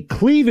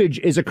cleavage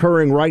is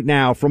occurring right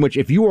now from which,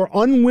 if you are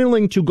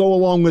unwilling to go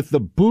along with the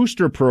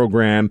booster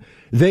program,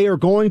 they are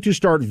going to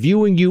start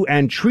viewing you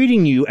and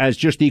treating you as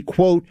just the,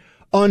 quote,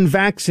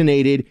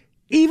 unvaccinated,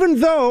 even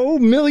though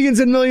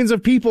millions and millions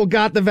of people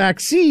got the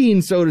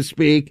vaccine, so to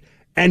speak,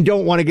 and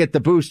don't want to get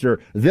the booster.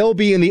 They'll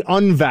be in the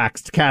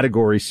unvaxxed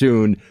category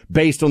soon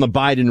based on the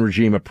Biden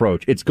regime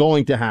approach. It's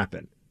going to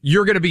happen.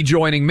 You're going to be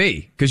joining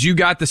me because you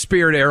got the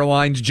Spirit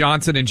Airlines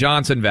Johnson &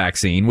 Johnson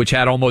vaccine, which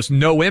had almost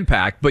no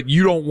impact, but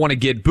you don't want to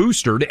get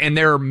boosted. And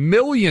there are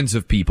millions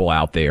of people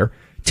out there,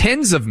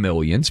 tens of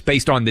millions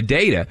based on the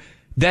data,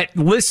 that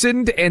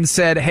listened and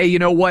said, hey, you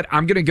know what?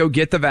 I'm going to go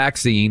get the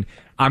vaccine.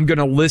 I'm going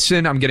to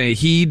listen. I'm going to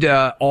heed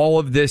all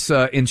of this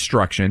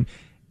instruction.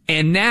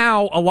 And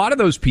now a lot of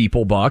those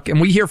people, Buck,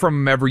 and we hear from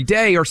them every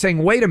day, are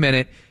saying, wait a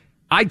minute,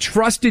 I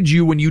trusted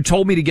you when you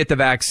told me to get the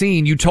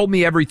vaccine. You told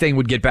me everything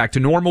would get back to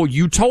normal.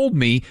 You told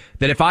me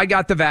that if I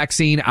got the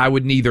vaccine, I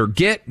would neither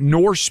get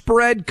nor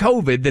spread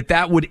COVID,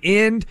 that would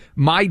end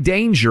my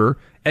danger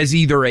as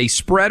either a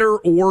spreader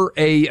or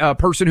a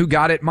person who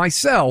got it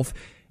myself.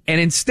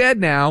 And instead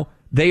now,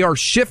 they are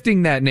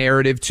shifting that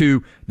narrative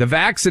to the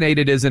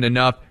vaccinated isn't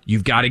enough.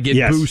 You've got to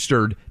get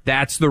boosted.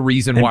 That's the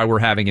reason why we're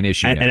having an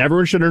issue. And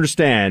everyone should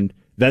understand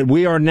that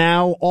we are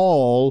now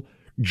all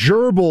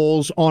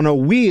gerbils on a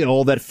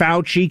wheel that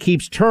Fauci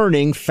keeps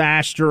turning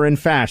faster and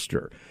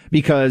faster.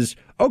 Because,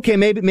 okay,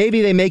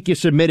 maybe they make you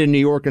submit in New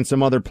York and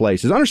some other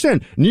places.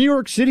 Understand, New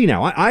York City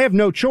now, I have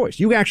no choice.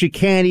 You actually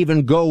can't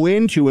even go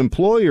into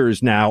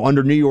employers now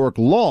under New York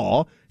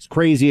law, as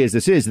crazy as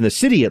this is, in the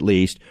city at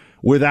least,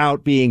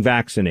 without being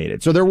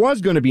vaccinated. So there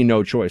was going to be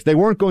no choice. They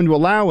weren't going to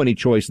allow any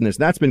choice in this.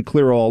 That's been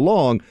clear all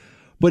along.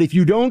 But if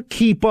you don't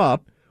keep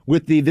up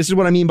with this is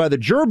what I mean by the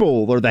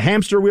gerbil or the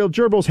hamster wheel.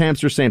 Gerbils,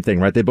 hamsters, same thing,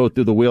 right? They both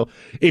do the wheel.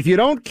 If you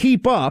don't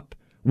keep up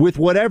with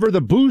whatever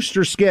the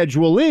booster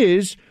schedule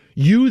is,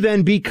 you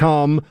then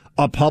become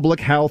a public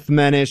health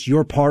menace.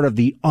 You're part of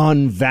the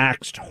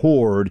unvaxxed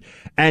horde.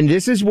 And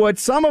this is what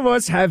some of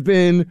us have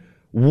been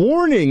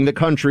warning the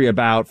country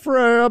about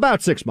for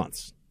about 6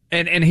 months.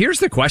 And here's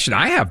the question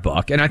I have,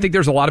 Buck, and I think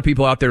there's a lot of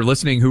people out there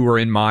listening who are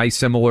in my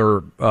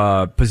similar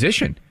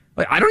position.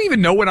 Like, I don't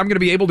even know when I'm going to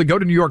be able to go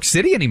to New York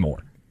City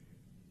anymore.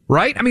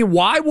 Right? I mean,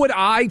 why would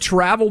I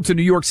travel to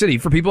New York City?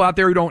 For people out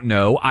there who don't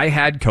know, I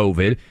had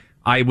COVID.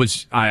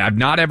 I've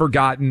not ever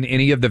gotten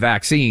any of the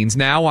vaccines.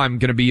 Now I'm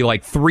going to be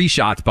like 3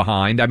 shots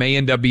behind. I may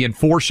end up being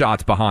 4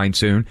 shots behind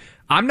soon.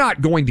 I'm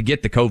not going to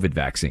get the COVID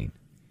vaccine.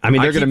 I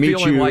mean, they're going to meet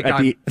you they're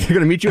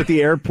going to meet you at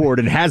the airport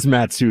in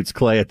hazmat suits,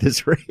 Clay, at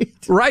this rate.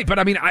 Right. But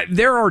I mean,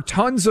 there are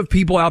tons of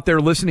people out there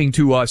listening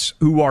to us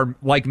who are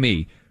like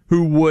me,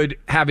 who would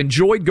have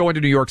enjoyed going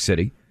to New York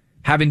City,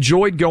 have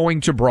enjoyed going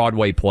to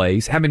Broadway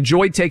plays, have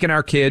enjoyed taking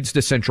our kids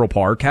to Central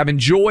Park, have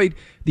enjoyed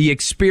the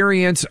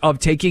experience of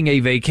taking a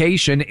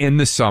vacation in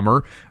the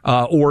summer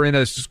or in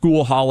a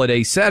school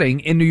holiday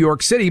setting in New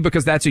York City,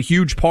 because that's a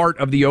huge part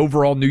of the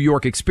overall New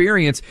York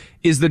experience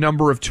is the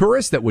number of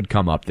tourists that would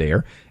come up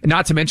there. And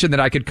not to mention that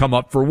I could come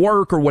up for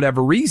work or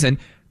whatever reason.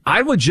 I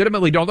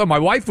legitimately don't know. My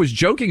wife was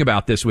joking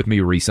about this with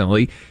me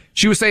recently.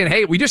 She was saying,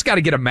 hey, we just got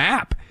to get a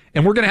map.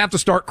 And we're going to have to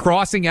start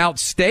crossing out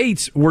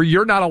states where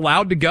you're not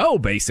allowed to go,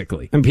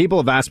 basically. And people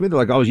have asked me, they're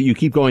like, oh, you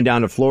keep going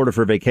down to Florida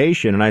for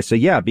vacation. And I say,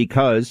 yeah,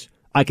 because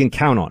I can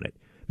count on it.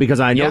 Because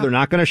I know they're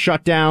not going to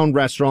shut down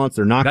restaurants.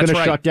 They're not going to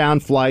shut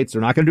down flights.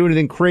 They're not going to do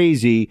anything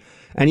crazy.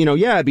 And,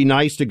 it'd be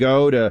nice to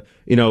go to,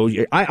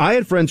 I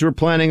had friends who were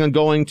planning on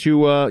going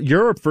to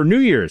Europe for New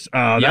Year's.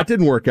 That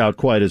didn't work out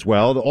quite as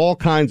well. All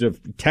kinds of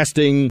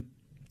testing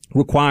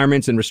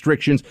requirements and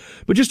restrictions,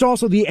 but just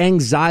also the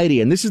anxiety.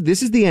 And this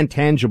is the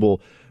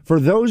intangible. For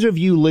those of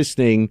you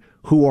listening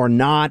who are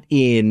not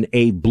in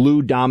a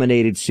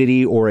blue-dominated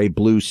city or a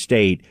blue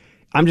state,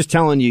 I'm just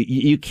telling you,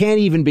 you can't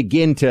even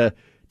begin to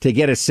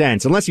get a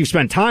sense, unless you've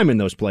spent time in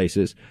those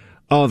places,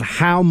 of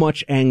how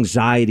much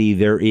anxiety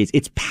there is.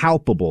 It's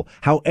palpable.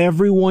 How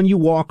everyone you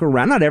walk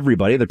around, not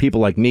everybody, there are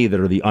people like me that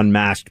are the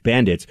unmasked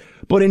bandits,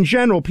 but in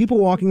general, people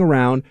walking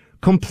around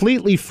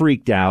completely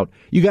freaked out.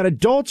 You got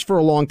adults for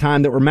a long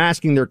time that were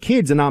masking their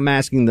kids and not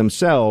masking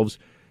themselves.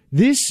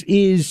 This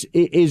is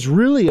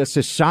really a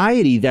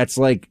society that's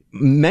like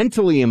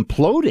mentally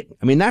imploding.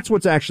 I mean, that's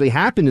what's actually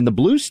happened in the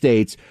blue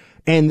states.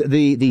 And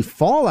the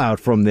fallout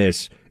from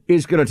this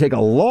is going to take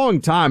a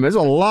long time. There's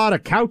a lot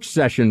of couch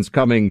sessions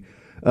coming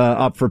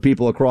up for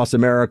people across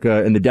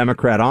America in the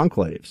Democrat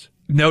enclaves.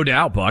 No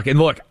doubt, Buck. And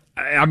look,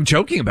 I'm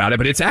joking about it,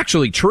 but it's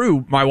actually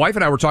true. My wife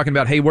and I were talking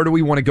about, hey, where do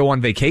we want to go on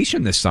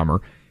vacation this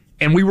summer?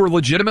 And we were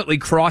legitimately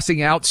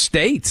crossing out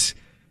states.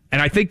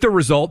 And I think the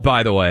result,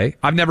 by the way,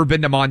 I've never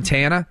been to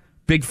Montana.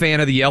 Big fan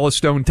of the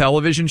Yellowstone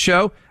television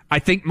show. I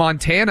think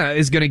Montana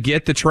is going to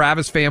get the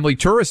Travis family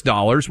tourist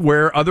dollars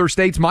where other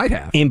states might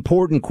have.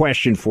 Important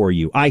question for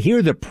you. I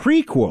hear the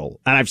prequel,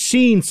 and I've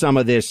seen some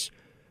of this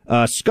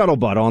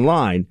scuttlebutt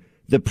online.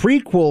 The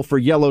prequel for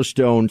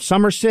Yellowstone,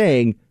 some are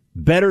saying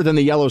better than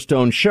the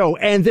Yellowstone show,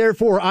 and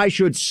therefore I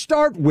should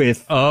start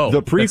with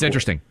the prequel. That's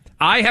interesting.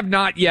 I have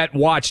not yet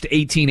watched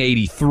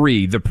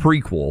 1883, the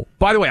prequel.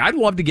 By the way, I'd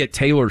love to get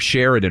Taylor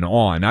Sheridan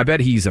on. I bet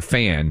he's a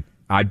fan.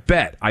 I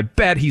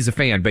bet he's a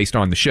fan based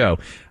on the show.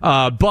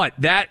 But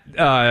that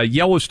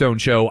Yellowstone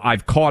show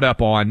I've caught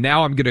up on.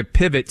 Now I'm going to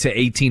pivot to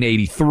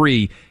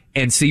 1883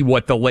 and see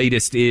what the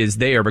latest is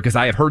there, because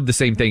I have heard the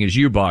same thing as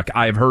you, Buck.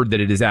 I have heard that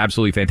it is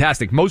absolutely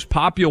fantastic. Most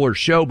popular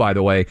show, by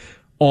the way,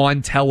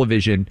 on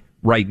television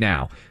right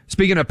now.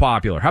 Speaking of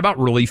popular, how about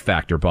Relief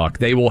Factor, Buck?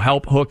 They will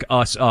help hook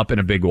us up in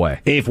a big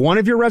way. If one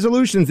of your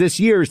resolutions this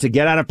year is to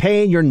get out of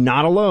pain, you're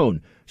not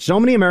alone. So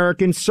many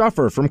Americans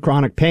suffer from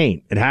chronic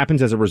pain. It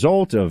happens as a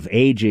result of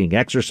aging,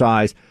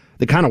 exercise,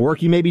 the kind of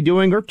work you may be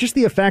doing, or just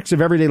the effects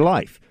of everyday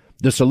life.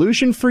 The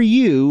solution for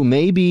you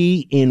may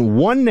be in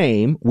one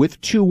name with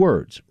 2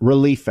 words,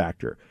 Relief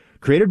Factor.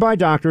 Created by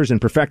doctors and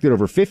perfected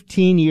over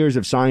 15 years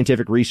of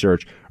scientific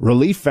research,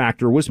 Relief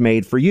Factor was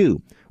made for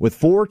you. With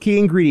 4 key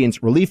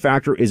ingredients, Relief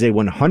Factor is a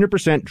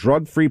 100%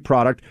 drug-free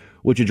product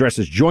which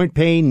addresses joint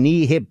pain,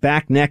 knee, hip,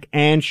 back, neck,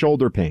 and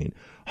shoulder pain.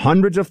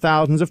 Hundreds of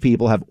thousands of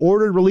people have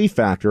ordered Relief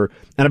Factor,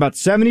 and about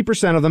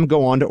 70% of them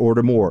go on to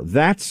order more.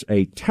 That's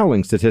a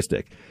telling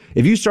statistic.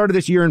 If you started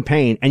this year in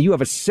pain and you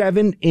have a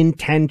 7 in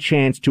 10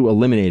 chance to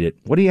eliminate it,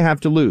 what do you have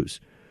to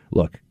lose?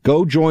 Look,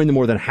 go join the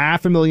more than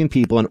 500,000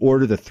 people and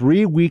order the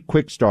 3-week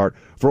quick start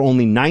for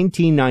only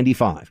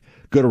 $19.95.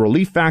 Go to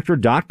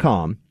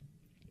ReliefFactor.com.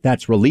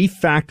 That's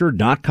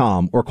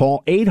ReliefFactor.com, or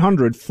call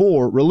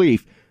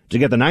 800-4-RELIEF To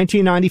get the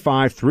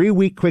 1995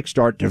 3-week quick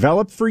start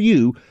developed for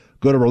you,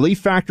 go to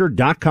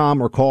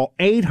relieffactor.com or call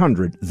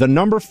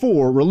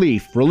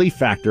 800-4-RELIEF. Relief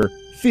Factor.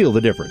 Feel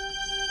the difference.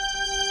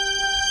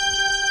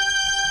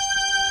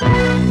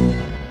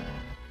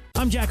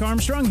 I'm Jack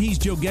Armstrong. He's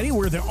Joe Getty.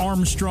 We're the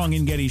Armstrong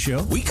and Getty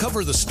Show. We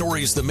cover the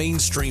stories the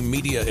mainstream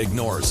media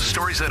ignores.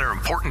 Stories that are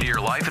important to your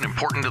life and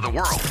important to the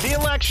world. The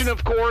election,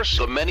 of course,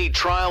 the many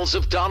trials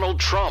of Donald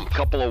Trump,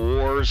 couple of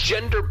wars,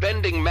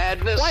 gender-bending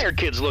madness. Why are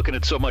kids looking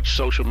at so much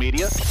social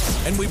media?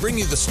 And we bring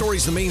you the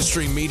stories the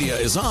mainstream media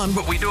is on,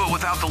 but we do it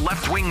without the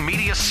left-wing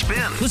media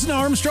spin. Listen to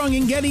Armstrong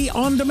and Getty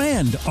on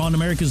demand on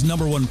America's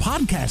 #1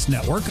 podcast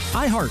network,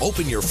 iHeart.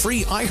 Open your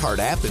free iHeart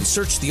app and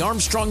search The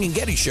Armstrong and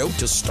Getty Show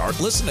to start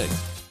listening.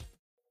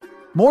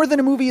 More Than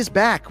a Movie is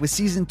back with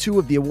season 2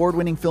 of the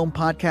award-winning film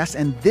podcast,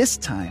 and this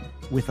time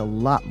with a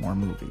lot more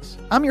movies.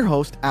 I'm your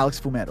host, Alex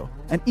Fumero,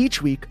 and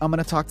each week I'm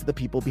going to talk to the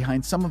people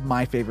behind some of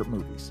my favorite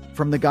movies.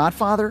 From The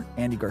Godfather,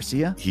 Andy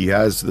Garcia. He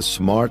has the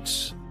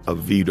smarts of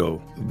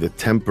Vito, the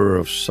temper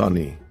of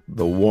Sonny,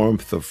 the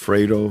warmth of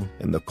Fredo,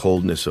 and the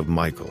coldness of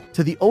Michael.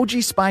 To the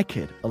OG Spy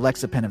Kid,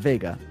 Alexa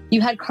Penavega.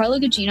 You had Carla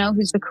Gugino,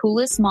 who's the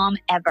coolest mom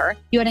ever.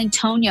 You had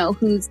Antonio,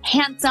 who's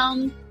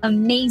handsome,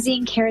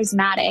 amazing,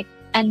 charismatic.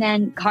 And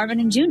then Carvin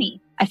and Junie.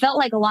 I felt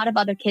like a lot of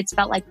other kids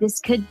felt like this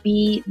could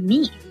be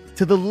me.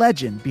 To the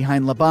legend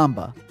behind La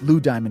Bamba, Lou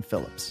Diamond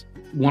Phillips.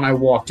 When I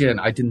walked in,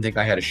 I didn't think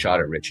I had a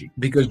shot at Richie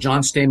because John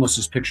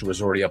Stamos' picture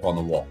was already up on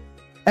the wall.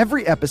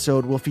 Every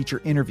episode will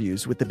feature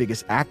interviews with the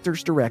biggest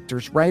actors,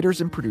 directors, writers,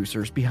 and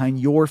producers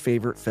behind your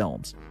favorite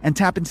films and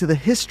tap into the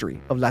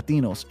history of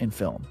Latinos in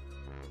film.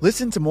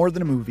 Listen to More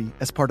Than a Movie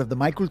as part of the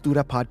My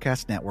Cultura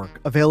podcast network,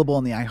 available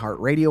on the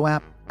iHeartRadio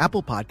app,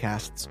 Apple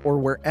Podcasts, or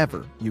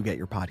wherever you get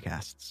your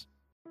podcasts.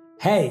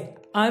 Hey,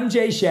 I'm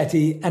Jay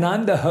Shetty, and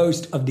I'm the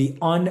host of the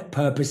On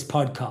Purpose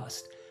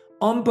podcast.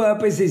 On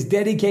Purpose is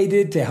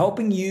dedicated to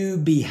helping you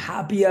be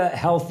happier,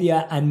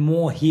 healthier, and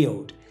more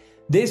healed.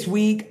 This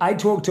week, I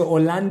talked to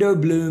Orlando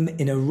Bloom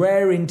in a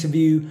rare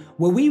interview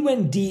where we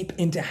went deep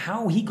into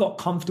how he got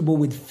comfortable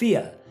with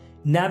fear,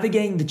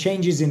 navigating the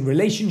changes in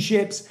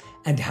relationships,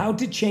 and how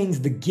to change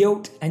the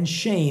guilt and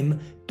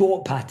shame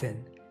thought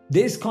pattern.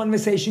 This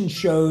conversation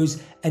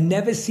shows a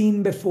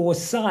never-seen-before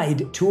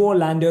side to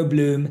Orlando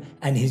Bloom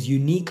and his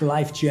unique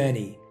life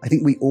journey. I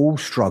think we all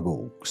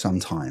struggle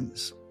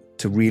sometimes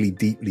to really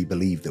deeply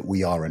believe that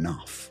we are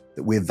enough,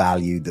 that we're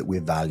valued, that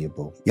we're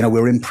valuable. You know,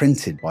 we're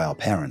imprinted by our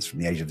parents from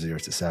the age of 0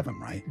 to 7,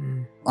 right?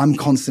 I'm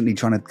constantly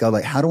trying to go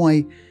like, how do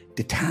I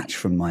detach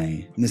from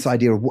this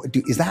idea of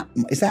is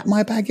that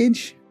my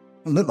baggage? It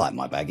doesn't look like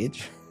my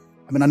baggage.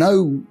 I mean, I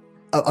know,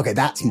 okay,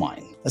 that's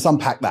mine. Let's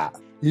unpack that.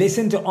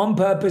 Listen to On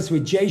Purpose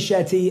with Jay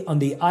Shetty on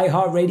the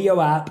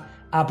iHeartRadio app,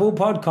 Apple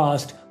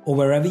Podcast, or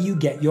wherever you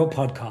get your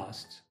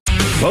podcasts.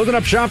 Closing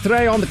up shop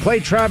today on the Clay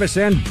Travis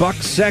and Buck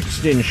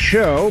Sexton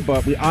show,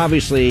 but we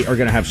obviously are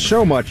going to have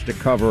so much to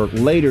cover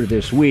later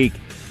this week.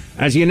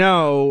 As you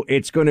know,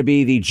 it's going to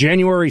be the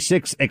January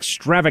 6th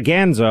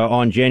extravaganza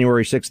on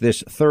January 6th,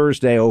 this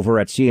Thursday, over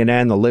at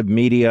CNN, the Lib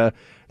Media.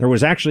 There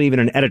was actually even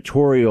an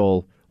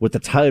editorial with the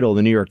title in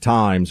the New York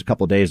Times a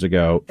couple of days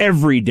ago,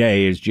 "Every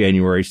Day is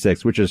January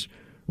 6th," which is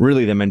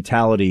really the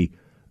mentality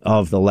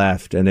of the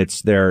left, and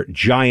it's their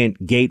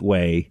giant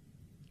gateway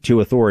to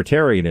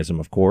authoritarianism,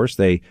 of course.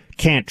 They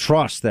can't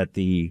trust that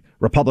the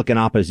Republican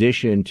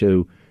opposition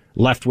to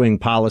left-wing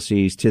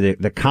policies, to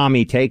the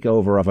commie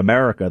takeover of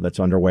America that's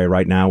underway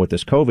right now with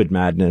this COVID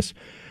madness,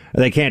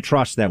 they can't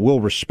trust that we'll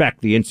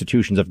respect the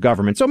institutions of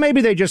government. So maybe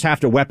they just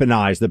have to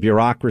weaponize the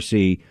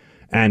bureaucracy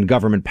and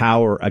government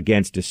power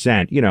against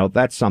dissent. You know,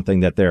 that's something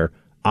that they're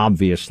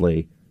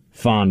obviously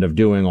fond of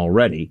doing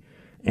already.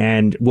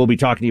 And we'll be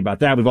talking to you about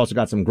that. We've also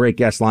got some great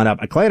guests lined up.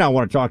 Clay and I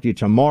want to talk to you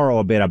tomorrow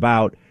a bit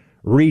about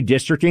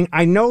redistricting.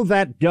 I know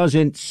that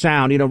doesn't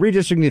sound,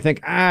 redistricting, you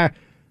think,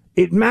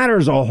 it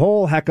matters a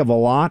whole heck of a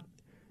lot,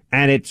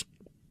 and it's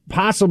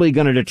possibly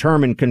going to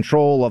determine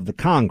control of the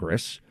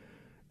Congress.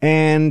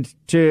 And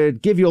to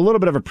give you a little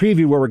bit of a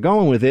preview where we're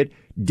going with it,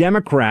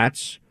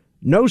 Democrats,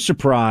 no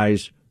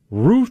surprise,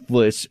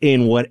 ruthless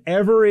in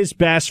whatever is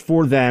best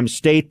for them,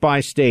 state by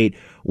state,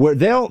 where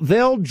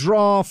they'll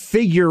draw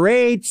figure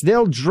eights,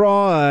 they'll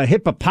draw a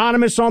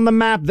hippopotamus on the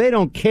map. They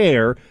don't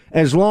care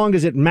as long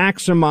as it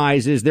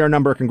maximizes their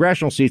number of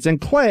congressional seats.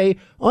 And Clay,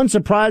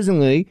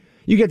 unsurprisingly,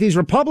 you get these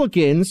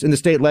Republicans in the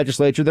state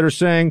legislature that are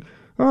saying,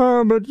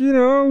 "Oh, but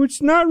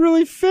it's not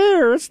really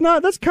fair.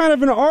 That's kind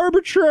of an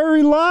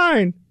arbitrary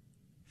line."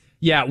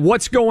 Yeah,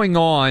 what's going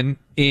on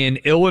in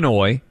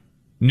Illinois,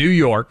 New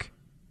York,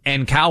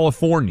 and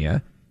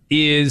California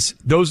is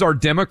those are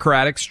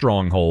Democratic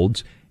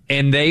strongholds,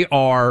 and they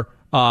are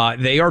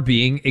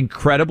being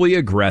incredibly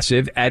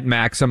aggressive at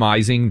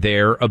maximizing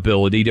their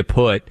ability to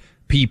put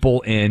people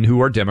in who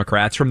are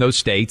Democrats from those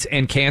states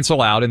and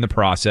cancel out in the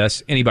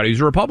process anybody who's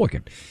a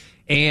Republican.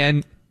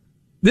 And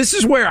this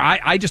is where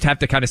I just have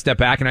to kind of step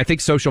back, and I think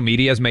social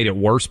media has made it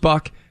worse,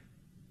 Buck.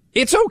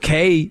 It's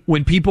okay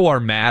when people are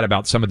mad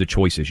about some of the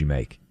choices you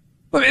make.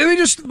 Let me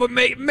just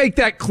make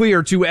that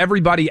clear to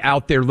everybody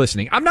out there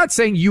listening. I'm not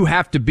saying you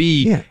have to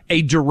be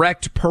a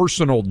direct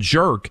personal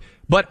jerk,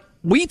 but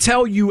we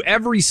tell you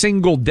every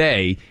single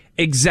day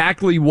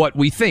exactly what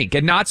we think.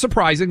 And not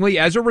surprisingly,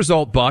 as a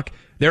result, Buck,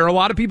 there are a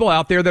lot of people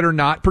out there that are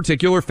not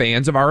particular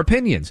fans of our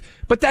opinions.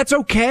 But that's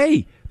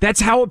okay. That's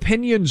how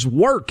opinions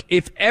work.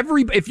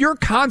 If you're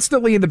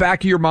constantly in the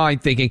back of your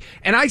mind thinking,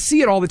 and I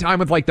see it all the time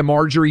with like the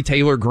Marjorie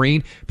Taylor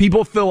Greene,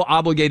 people feel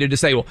obligated to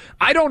say, well,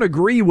 I don't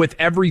agree with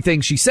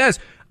everything she says.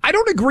 I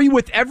don't agree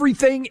with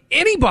everything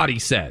anybody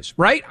says,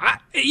 right?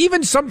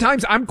 Even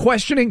sometimes I'm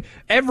questioning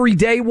every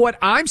day what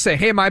I'm saying.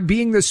 Hey, am I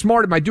being this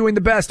smart? Am I doing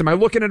the best? Am I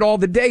looking at all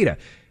the data?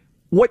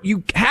 What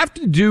you have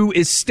to do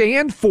is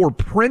stand for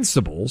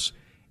principles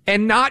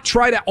and not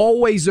try to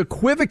always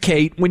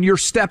equivocate when you're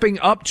stepping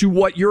up to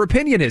what your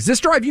opinion is.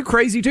 This drive you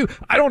crazy too?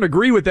 I don't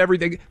agree with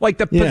everything. Like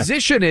the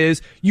position is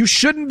you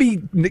shouldn't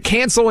be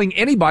canceling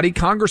anybody,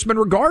 congressman,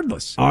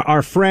 regardless.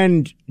 Our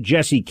friend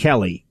Jesse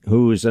Kelly,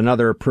 who's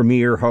another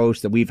premier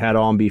host that we've had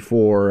on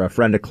before, a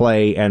friend of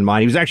Clay and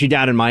mine. He was actually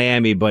down in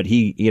Miami, but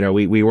we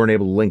weren't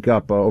able to link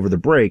up over the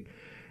break.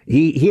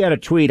 He had a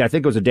tweet, I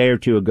think it was a day or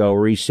two ago,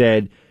 where he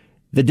said,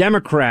 the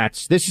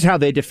Democrats, this is how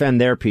they defend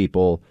their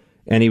people.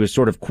 And he was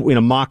sort of,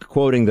 mock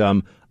quoting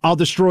them. I'll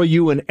destroy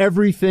you and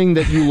everything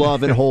that you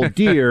love and hold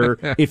dear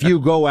if you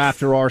go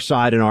after our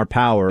side and our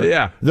power.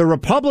 Yeah. The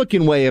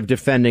Republican way of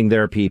defending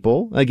their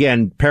people,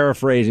 again,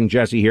 paraphrasing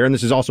Jesse here, and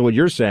this is also what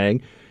you're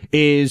saying,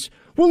 is,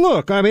 well,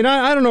 look, I mean,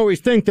 I don't always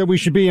think that we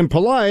should be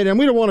impolite and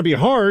we don't want to be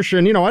harsh.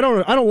 And, I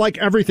don't like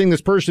everything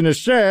this person has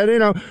said,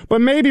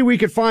 but maybe we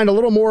could find a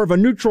little more of a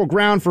neutral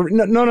ground for,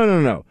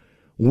 no.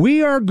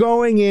 We are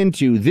going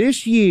into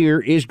this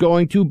year is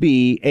going to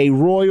be a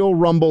royal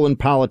rumble in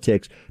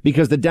politics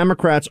because the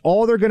Democrats,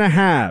 all they're going to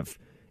have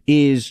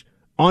is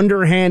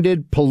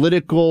underhanded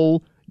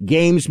political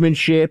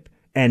gamesmanship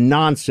and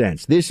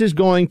nonsense. This is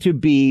going to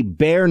be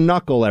bare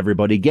knuckle,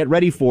 everybody. Get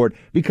ready for it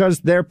because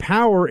their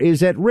power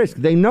is at risk.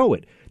 They know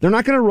it. They're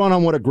not going to run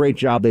on what a great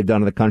job they've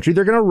done in the country.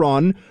 They're going to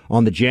run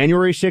on the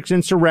January 6th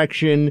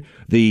insurrection,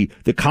 the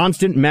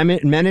constant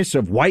menace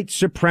of white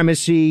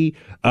supremacy.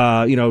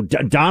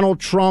 Donald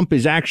Trump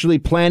is actually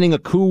planning a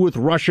coup with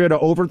Russia to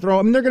overthrow.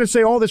 I mean, they're going to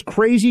say all this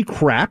crazy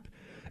crap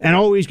and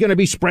he's going to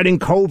be spreading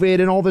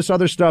COVID and all this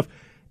other stuff.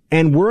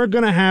 And we're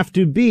going to have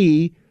to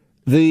be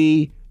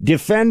the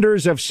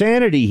defenders of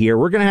sanity here.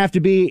 We're going to have to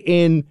be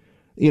in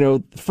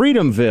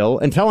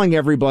Freedomville and telling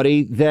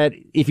everybody that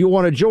if you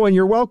want to join,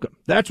 you're welcome.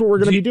 That's what we're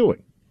going to be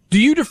doing. Do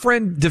you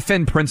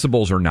defend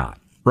principles or not?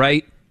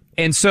 Right?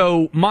 And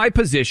so my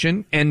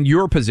position and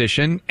your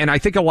position, and I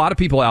think a lot of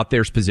people out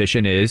there's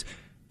position is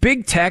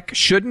big tech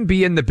shouldn't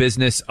be in the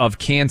business of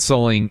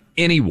canceling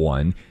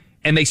anyone.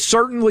 And they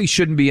certainly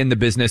shouldn't be in the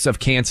business of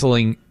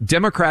canceling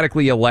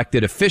democratically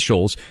elected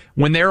officials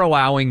when they're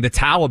allowing the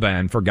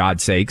Taliban, for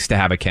God's sakes, to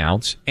have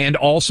accounts. And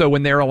also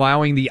when they're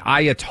allowing the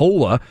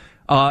Ayatollah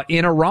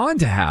in Iran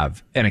to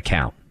have an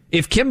account.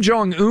 If Kim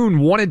Jong-un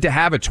wanted to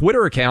have a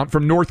Twitter account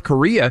from North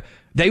Korea,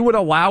 they would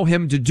allow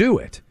him to do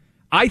it.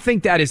 I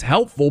think that is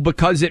helpful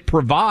because it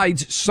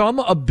provides some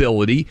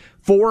ability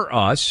for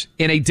us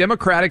in a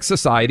democratic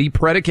society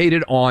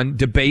predicated on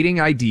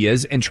debating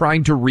ideas and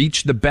trying to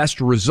reach the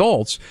best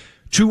results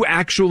to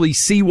actually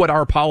see what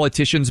our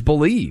politicians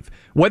believe.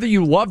 Whether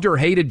you loved or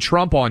hated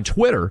Trump on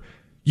Twitter,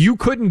 you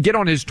couldn't get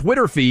on his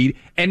Twitter feed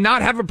and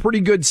not have a pretty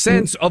good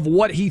sense of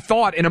what he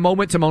thought in a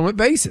moment-to-moment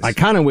basis. I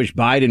kind of wish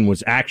Biden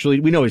was actually,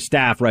 we know his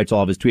staff writes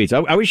all of his tweets.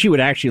 I wish he would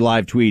actually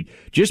live tweet,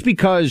 just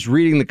because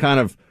reading the kind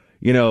of,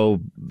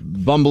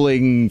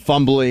 bumbling,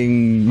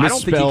 fumbling,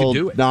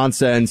 misspelled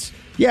nonsense.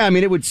 Yeah, I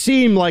mean, it would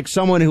seem like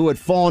someone who had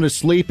fallen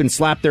asleep and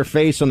slapped their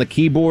face on the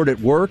keyboard at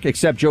work,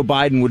 except Joe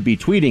Biden would be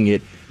tweeting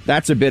it.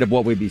 That's a bit of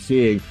what we'd be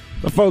seeing.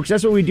 But folks,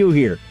 that's what we do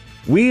here.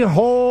 We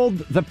hold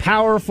the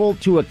powerful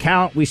to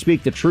account. We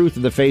speak the truth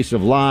in the face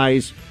of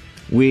lies.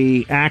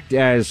 We act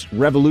as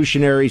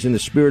revolutionaries in the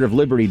spirit of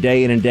liberty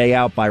day in and day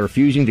out by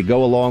refusing to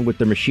go along with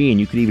the machine.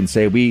 You could even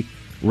say we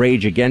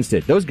rage against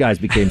it. Those guys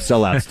became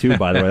sellouts too,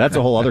 by the way. That's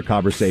a whole other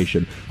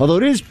conversation.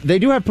 Although they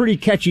do have pretty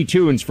catchy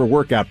tunes for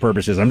workout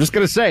purposes. I'm just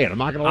going to say it. I'm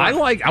not going to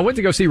lie. I went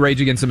to go see Rage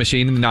Against the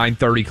Machine in the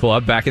 930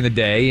 Club back in the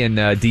day in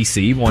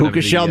D.C.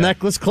 Puka shell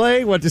necklace,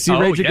 Clay? Went to see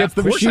Rage Against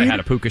the Machine? Of course I had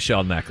a puka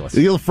shell necklace.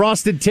 The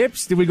frosted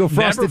tips? Did we go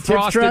frosted tips,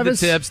 Travis? Never frosted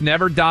the tips,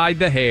 never dyed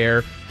the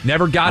hair,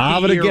 never got the earring.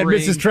 I'm going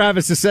to get Mrs.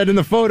 Travis to send in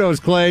the photos,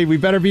 Clay. We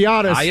better be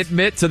honest. I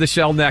admit to the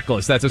shell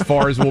necklace. That's as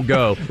far as we'll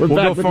go. We'll back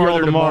go with farther you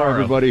all tomorrow,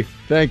 everybody.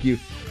 Thank you.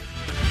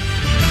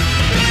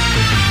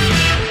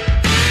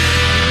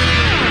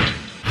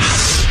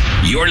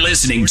 You're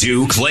listening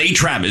to Clay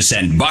Travis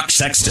and Buck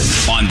Sexton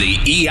on the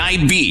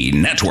EIB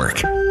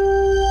Network.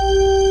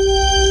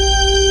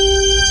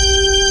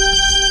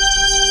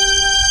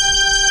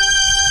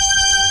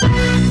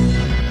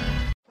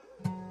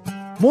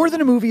 More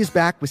Than a Movie is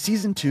back with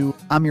Season 2.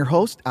 I'm your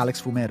host,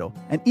 Alex Fumero,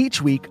 and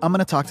each week I'm going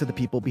to talk to the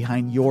people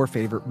behind your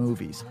favorite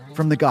movies.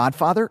 From The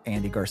Godfather,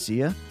 Andy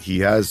Garcia. He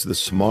has the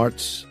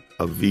smarts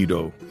of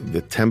Vito,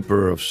 the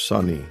temper of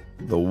Sonny,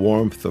 the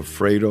warmth of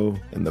Fredo,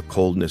 and the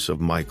coldness of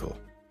Michael.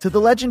 to the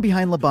legend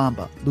behind La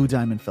Bamba, Lou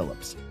Diamond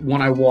Phillips.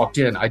 When I walked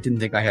in, I didn't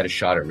think I had a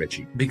shot at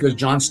Richie because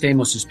John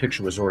Stamos'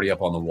 picture was already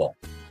up on the wall.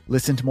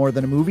 Listen to More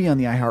Than a Movie on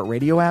the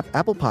iHeartRadio app,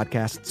 Apple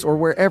Podcasts, or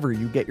wherever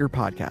you get your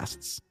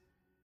podcasts.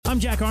 I'm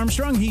Jack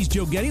Armstrong. He's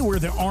Joe Getty. We're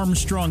the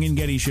Armstrong and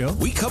Getty Show.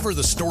 We cover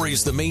the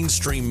stories the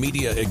mainstream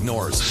media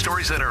ignores.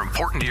 Stories that are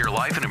important to your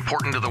life and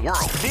important to the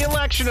world. The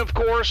election, of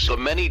course, the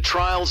many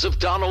trials of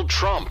Donald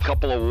Trump,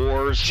 couple of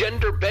wars,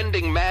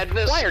 gender-bending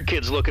madness. Why are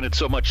kids looking at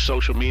so much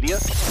social media?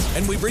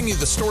 And we bring you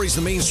the stories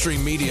the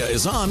mainstream media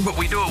is on, but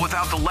we do it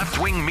without the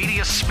left-wing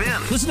media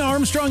spin. Listen to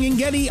Armstrong and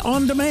Getty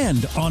on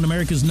demand on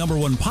America's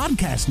 #1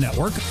 podcast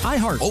network,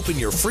 iHeart. Open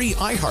your free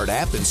iHeart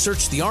app and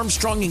search The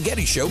Armstrong and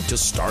Getty Show to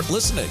start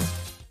listening.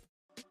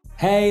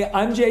 Hey,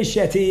 I'm Jay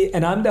Shetty,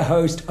 and I'm the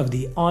host of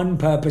the On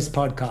Purpose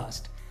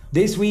podcast.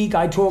 This week,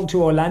 I talked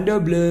to Orlando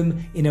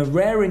Bloom in a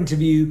rare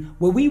interview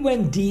where we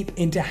went deep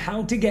into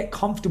how to get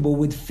comfortable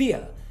with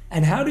fear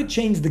and how to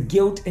change the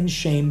guilt and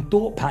shame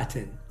thought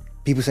pattern.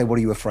 People say, what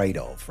are you afraid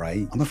of,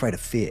 right? I'm afraid of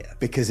fear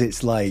because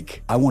it's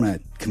like I want to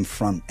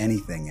confront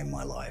anything in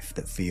my life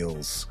that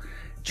feels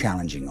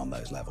challenging on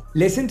those levels.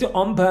 Listen to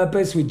On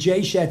Purpose with Jay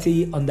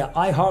Shetty on the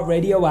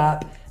iHeartRadio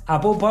app,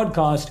 Apple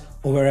Podcast,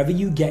 or wherever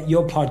you get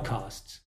your podcasts.